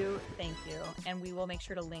 Thank you. Thank you. And we will make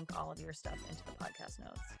sure to link all of your stuff into the podcast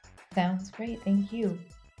notes. Sounds great. Thank you.